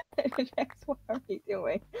 Jax, what are you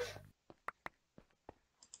doing?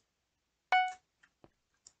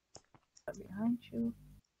 Behind you.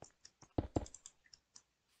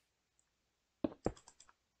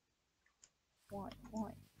 Why?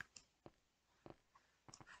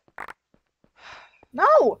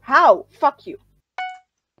 No! How? Fuck you.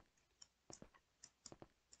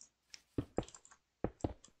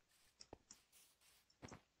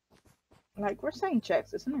 Like, we're saying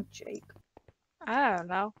Jax, isn't it Jake? I don't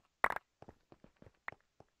know.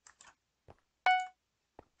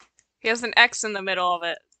 He has an X in the middle of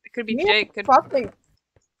it. It could be Jake. Could fucking.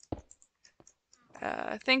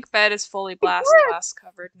 I think bed is fully glass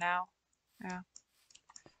covered now. Yeah.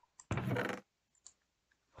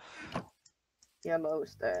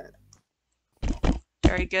 Yellow's dead.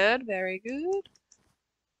 Very good. Very good.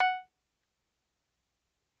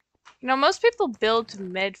 You know, most people build to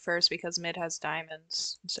mid first because mid has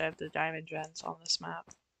diamonds instead of the diamond gens on this map.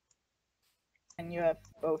 And you have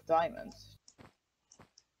both diamonds.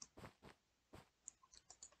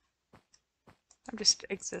 I'm just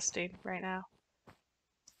existing right now.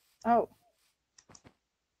 Oh.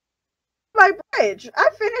 My bridge! I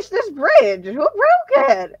finished this bridge! Who broke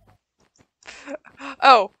it?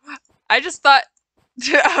 Oh, I just thought.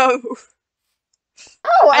 Oh.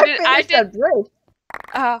 Oh, I finished that bridge.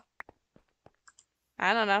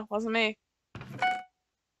 I don't know. Wasn't me.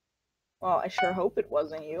 Well, I sure hope it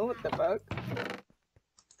wasn't you. What the fuck?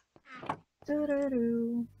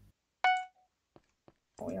 Do-do-do.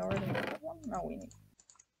 We already have one? No,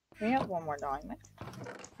 we have one more diamond.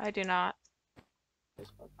 I do not.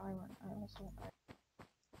 Just put iron. I also want iron.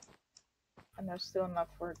 And there's still enough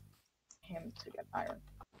for him to get iron.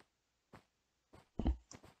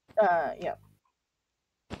 Yeah.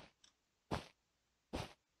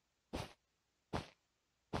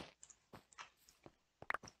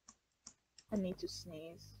 I need to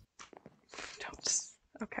sneeze.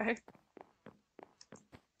 Okay.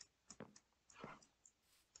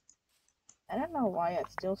 I don't know why I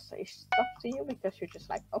still say stuff to you, because you're just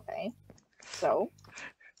like, okay. So?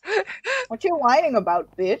 What you whining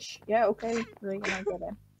about, bitch? Yeah, okay. Really, I get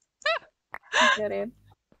it. I get it.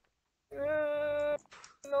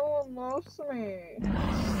 No one loves me.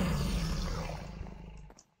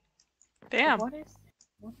 Damn. What is...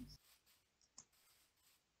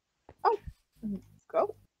 Oh!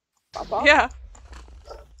 Go. Pop off. Yeah.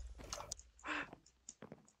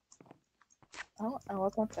 Oh, I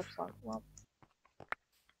was on caps lock. Well.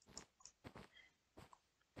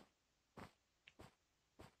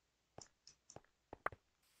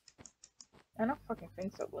 I don't fucking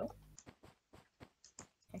think so, Blue.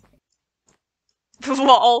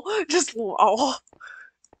 Lol. Just lol.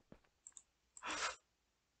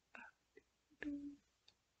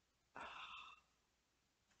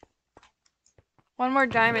 One more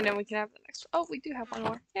diamond and we can have the next one. Oh, we do have one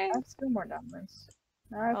more. Yay. I have 2 more diamonds.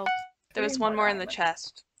 Now I have Oh, there was 3 one more in the diamonds.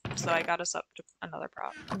 chest, so I got us up to another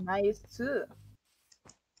prop. Nice.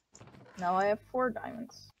 Now I have 4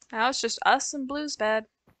 diamonds. Now it's just us and Blue's bed,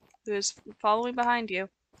 who is following behind you.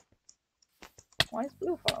 Why is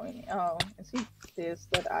Blue following me? Oh, is he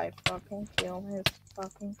pissed that I fucking killed his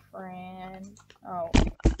fucking friend? Oh,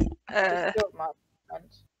 I killed my friend.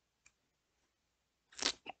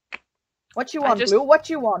 What you want, Blue? What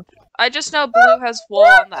you want? I just know Blue has wool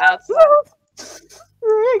on the outside.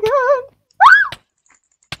 Regan!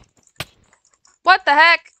 What the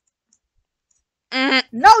heck? Mm.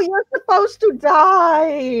 No, you're supposed to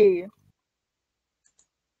die!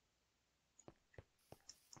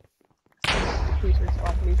 Please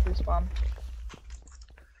respawn, please respawn.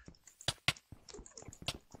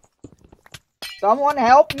 Someone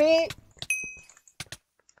help me!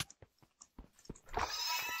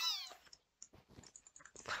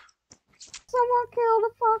 Someone kill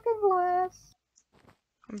the fucking glass.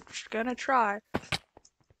 I'm just gonna try.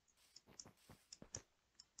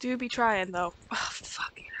 Do be trying though. Oh,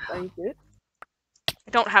 fucking hell. Are you good?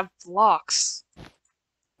 I don't have blocks.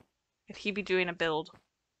 Could he be doing a build?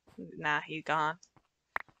 Nah, he's gone.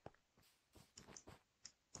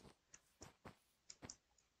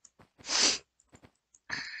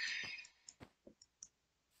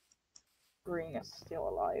 Green is still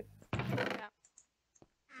alive. Yeah.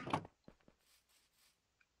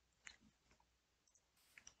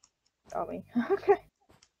 Got me. Okay.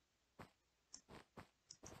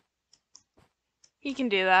 He can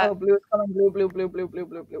do that. Oh, blue is coming. Blue, blue, blue, blue, blue,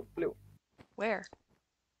 blue, blue, blue. Where?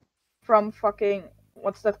 From fucking...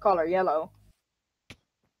 What's that color? Yellow.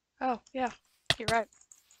 Oh, yeah. You're right.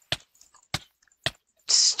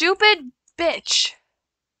 Stupid bitch!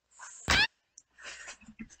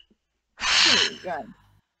 Gun.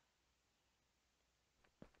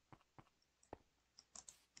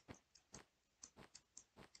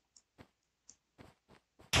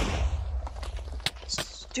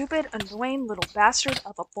 Stupid, annoying little bastard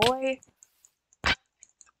of a boy.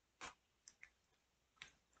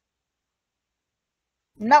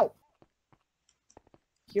 No!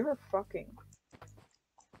 You're a fucking...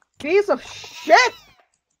 piece of shit!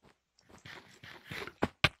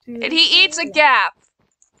 Dude, And he eats a gap!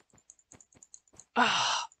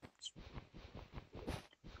 Ugh.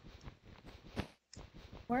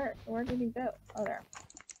 Where did he go? Oh, there.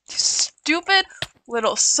 Stupid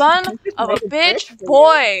little son You just of a made a bridge bitch for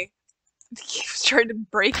boy! He was trying to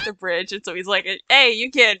break the bridge, and so he's like, hey,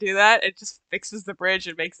 you can't do that. It just fixes the bridge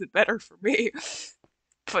and makes it better for me.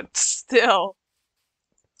 But still.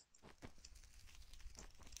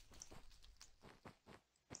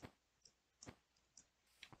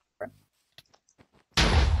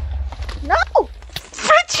 No!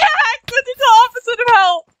 Jack! That did the opposite of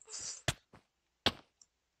help!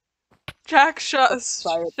 Jack shot a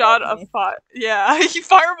fire. Yeah, he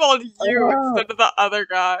fireballed you instead of the other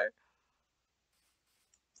guy.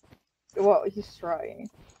 Well, he's trying.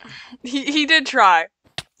 He did try.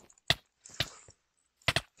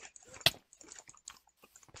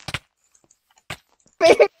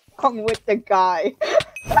 Big wrong with the guy.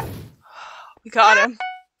 We got him.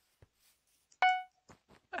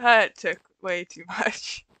 That took way too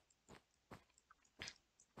much.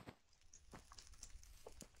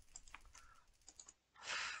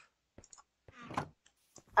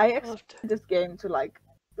 I expected this game to like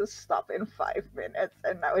just stop in 5 minutes,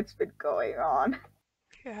 and now it's been going on.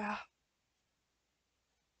 Yeah.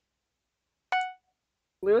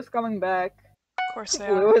 Blue is coming back. Of course they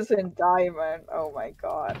are. Blue is in diamond. Oh my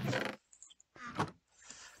god.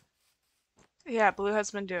 Yeah, Blue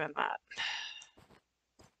has been doing that.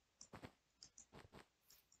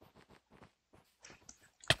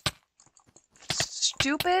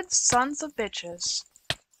 Stupid sons of bitches.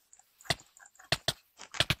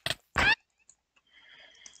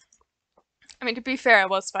 I mean, to be fair, I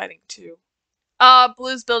was fighting too.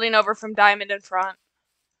 Blue's building over from diamond in front.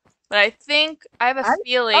 But I think, I have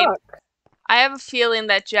a feeling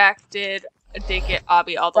that Jack did get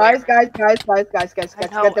Obby all the way around. Guys.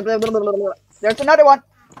 There's another one.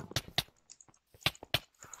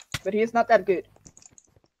 But he's not that good.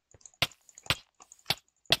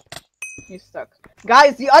 He's stuck.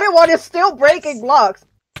 Guys, the other one is still breaking blocks.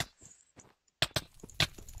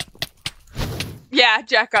 Yeah,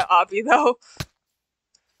 Jack got Obby though.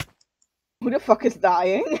 Who the fuck is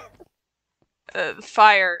dying?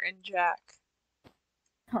 Fire and Jack.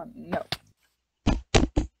 Oh no.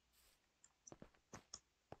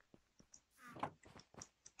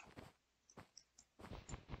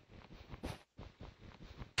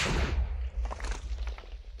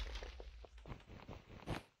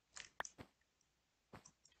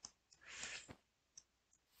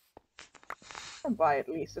 I'll buy at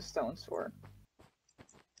least a stone sword.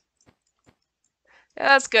 Yeah,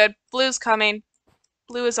 that's good. Blue's coming.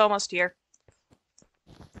 Blue is almost here.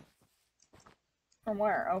 From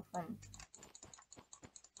where? Oh, from...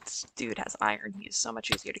 This dude has iron. He's so much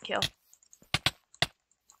easier to kill.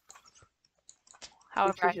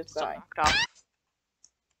 However, I just knocked off.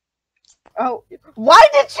 Oh, why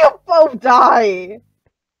did you both die?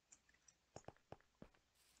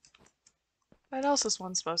 What else is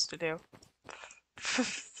one supposed to do?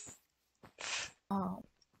 Oh.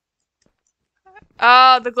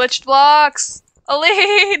 Ah, the glitched blocks!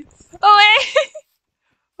 Elleen! Elleen!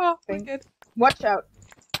 Oh, we're good. Watch out.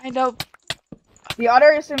 I know. The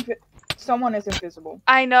other is someone is invisible.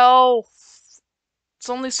 I know. It's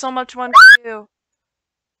only so much one to do.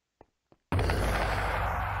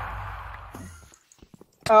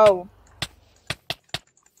 Oh.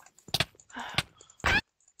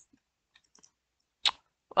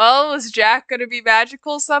 Well, is Jack gonna be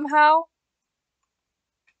magical somehow?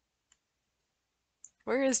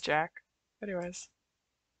 Where is Jack? Anyways.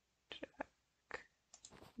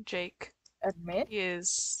 Jake. Admit? He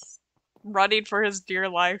is running for his dear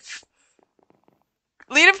life.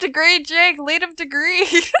 Lead him to green, Jake! Lead him to green!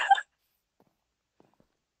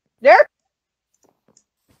 There?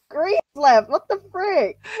 Green left. What the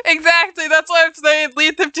frick? Exactly, that's why I'm saying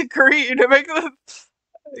lead them to green. To make them...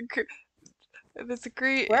 There's a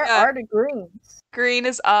green... Where are the greens? Green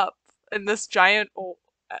is up in this giant... Oh,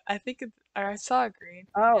 I think I saw a green.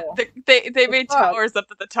 Oh. They made fuck? towers up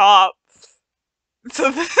at the top.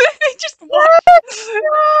 So they just walk.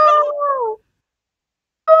 No!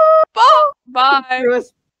 Oh, bye. He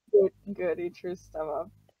was good. He threw stuff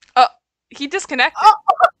up. Oh, he disconnected.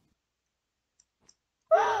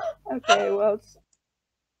 Oh. Okay, well.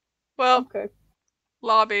 Well, Okay.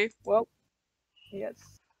 lobby. Well. Yes.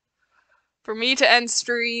 For me to end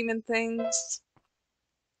stream and things.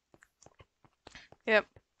 Yep.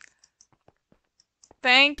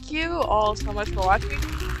 Thank you all so much for watching.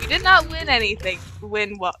 We did not win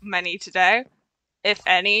many today, if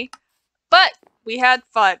any, but we had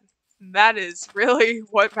fun. That is really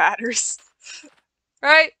what matters.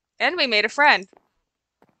 Right? And we made a friend.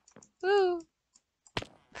 Woo.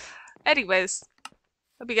 Anyways,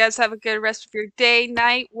 hope you guys have a good rest of your day,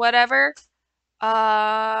 night, whatever.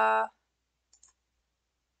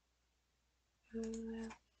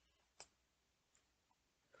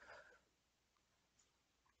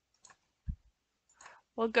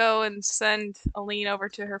 We'll go and send Elleen over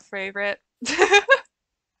to her favorite.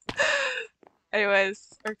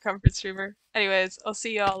 Anyways, or comfort streamer. Anyways, I'll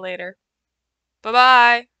see y'all later.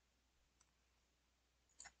 Bye-bye!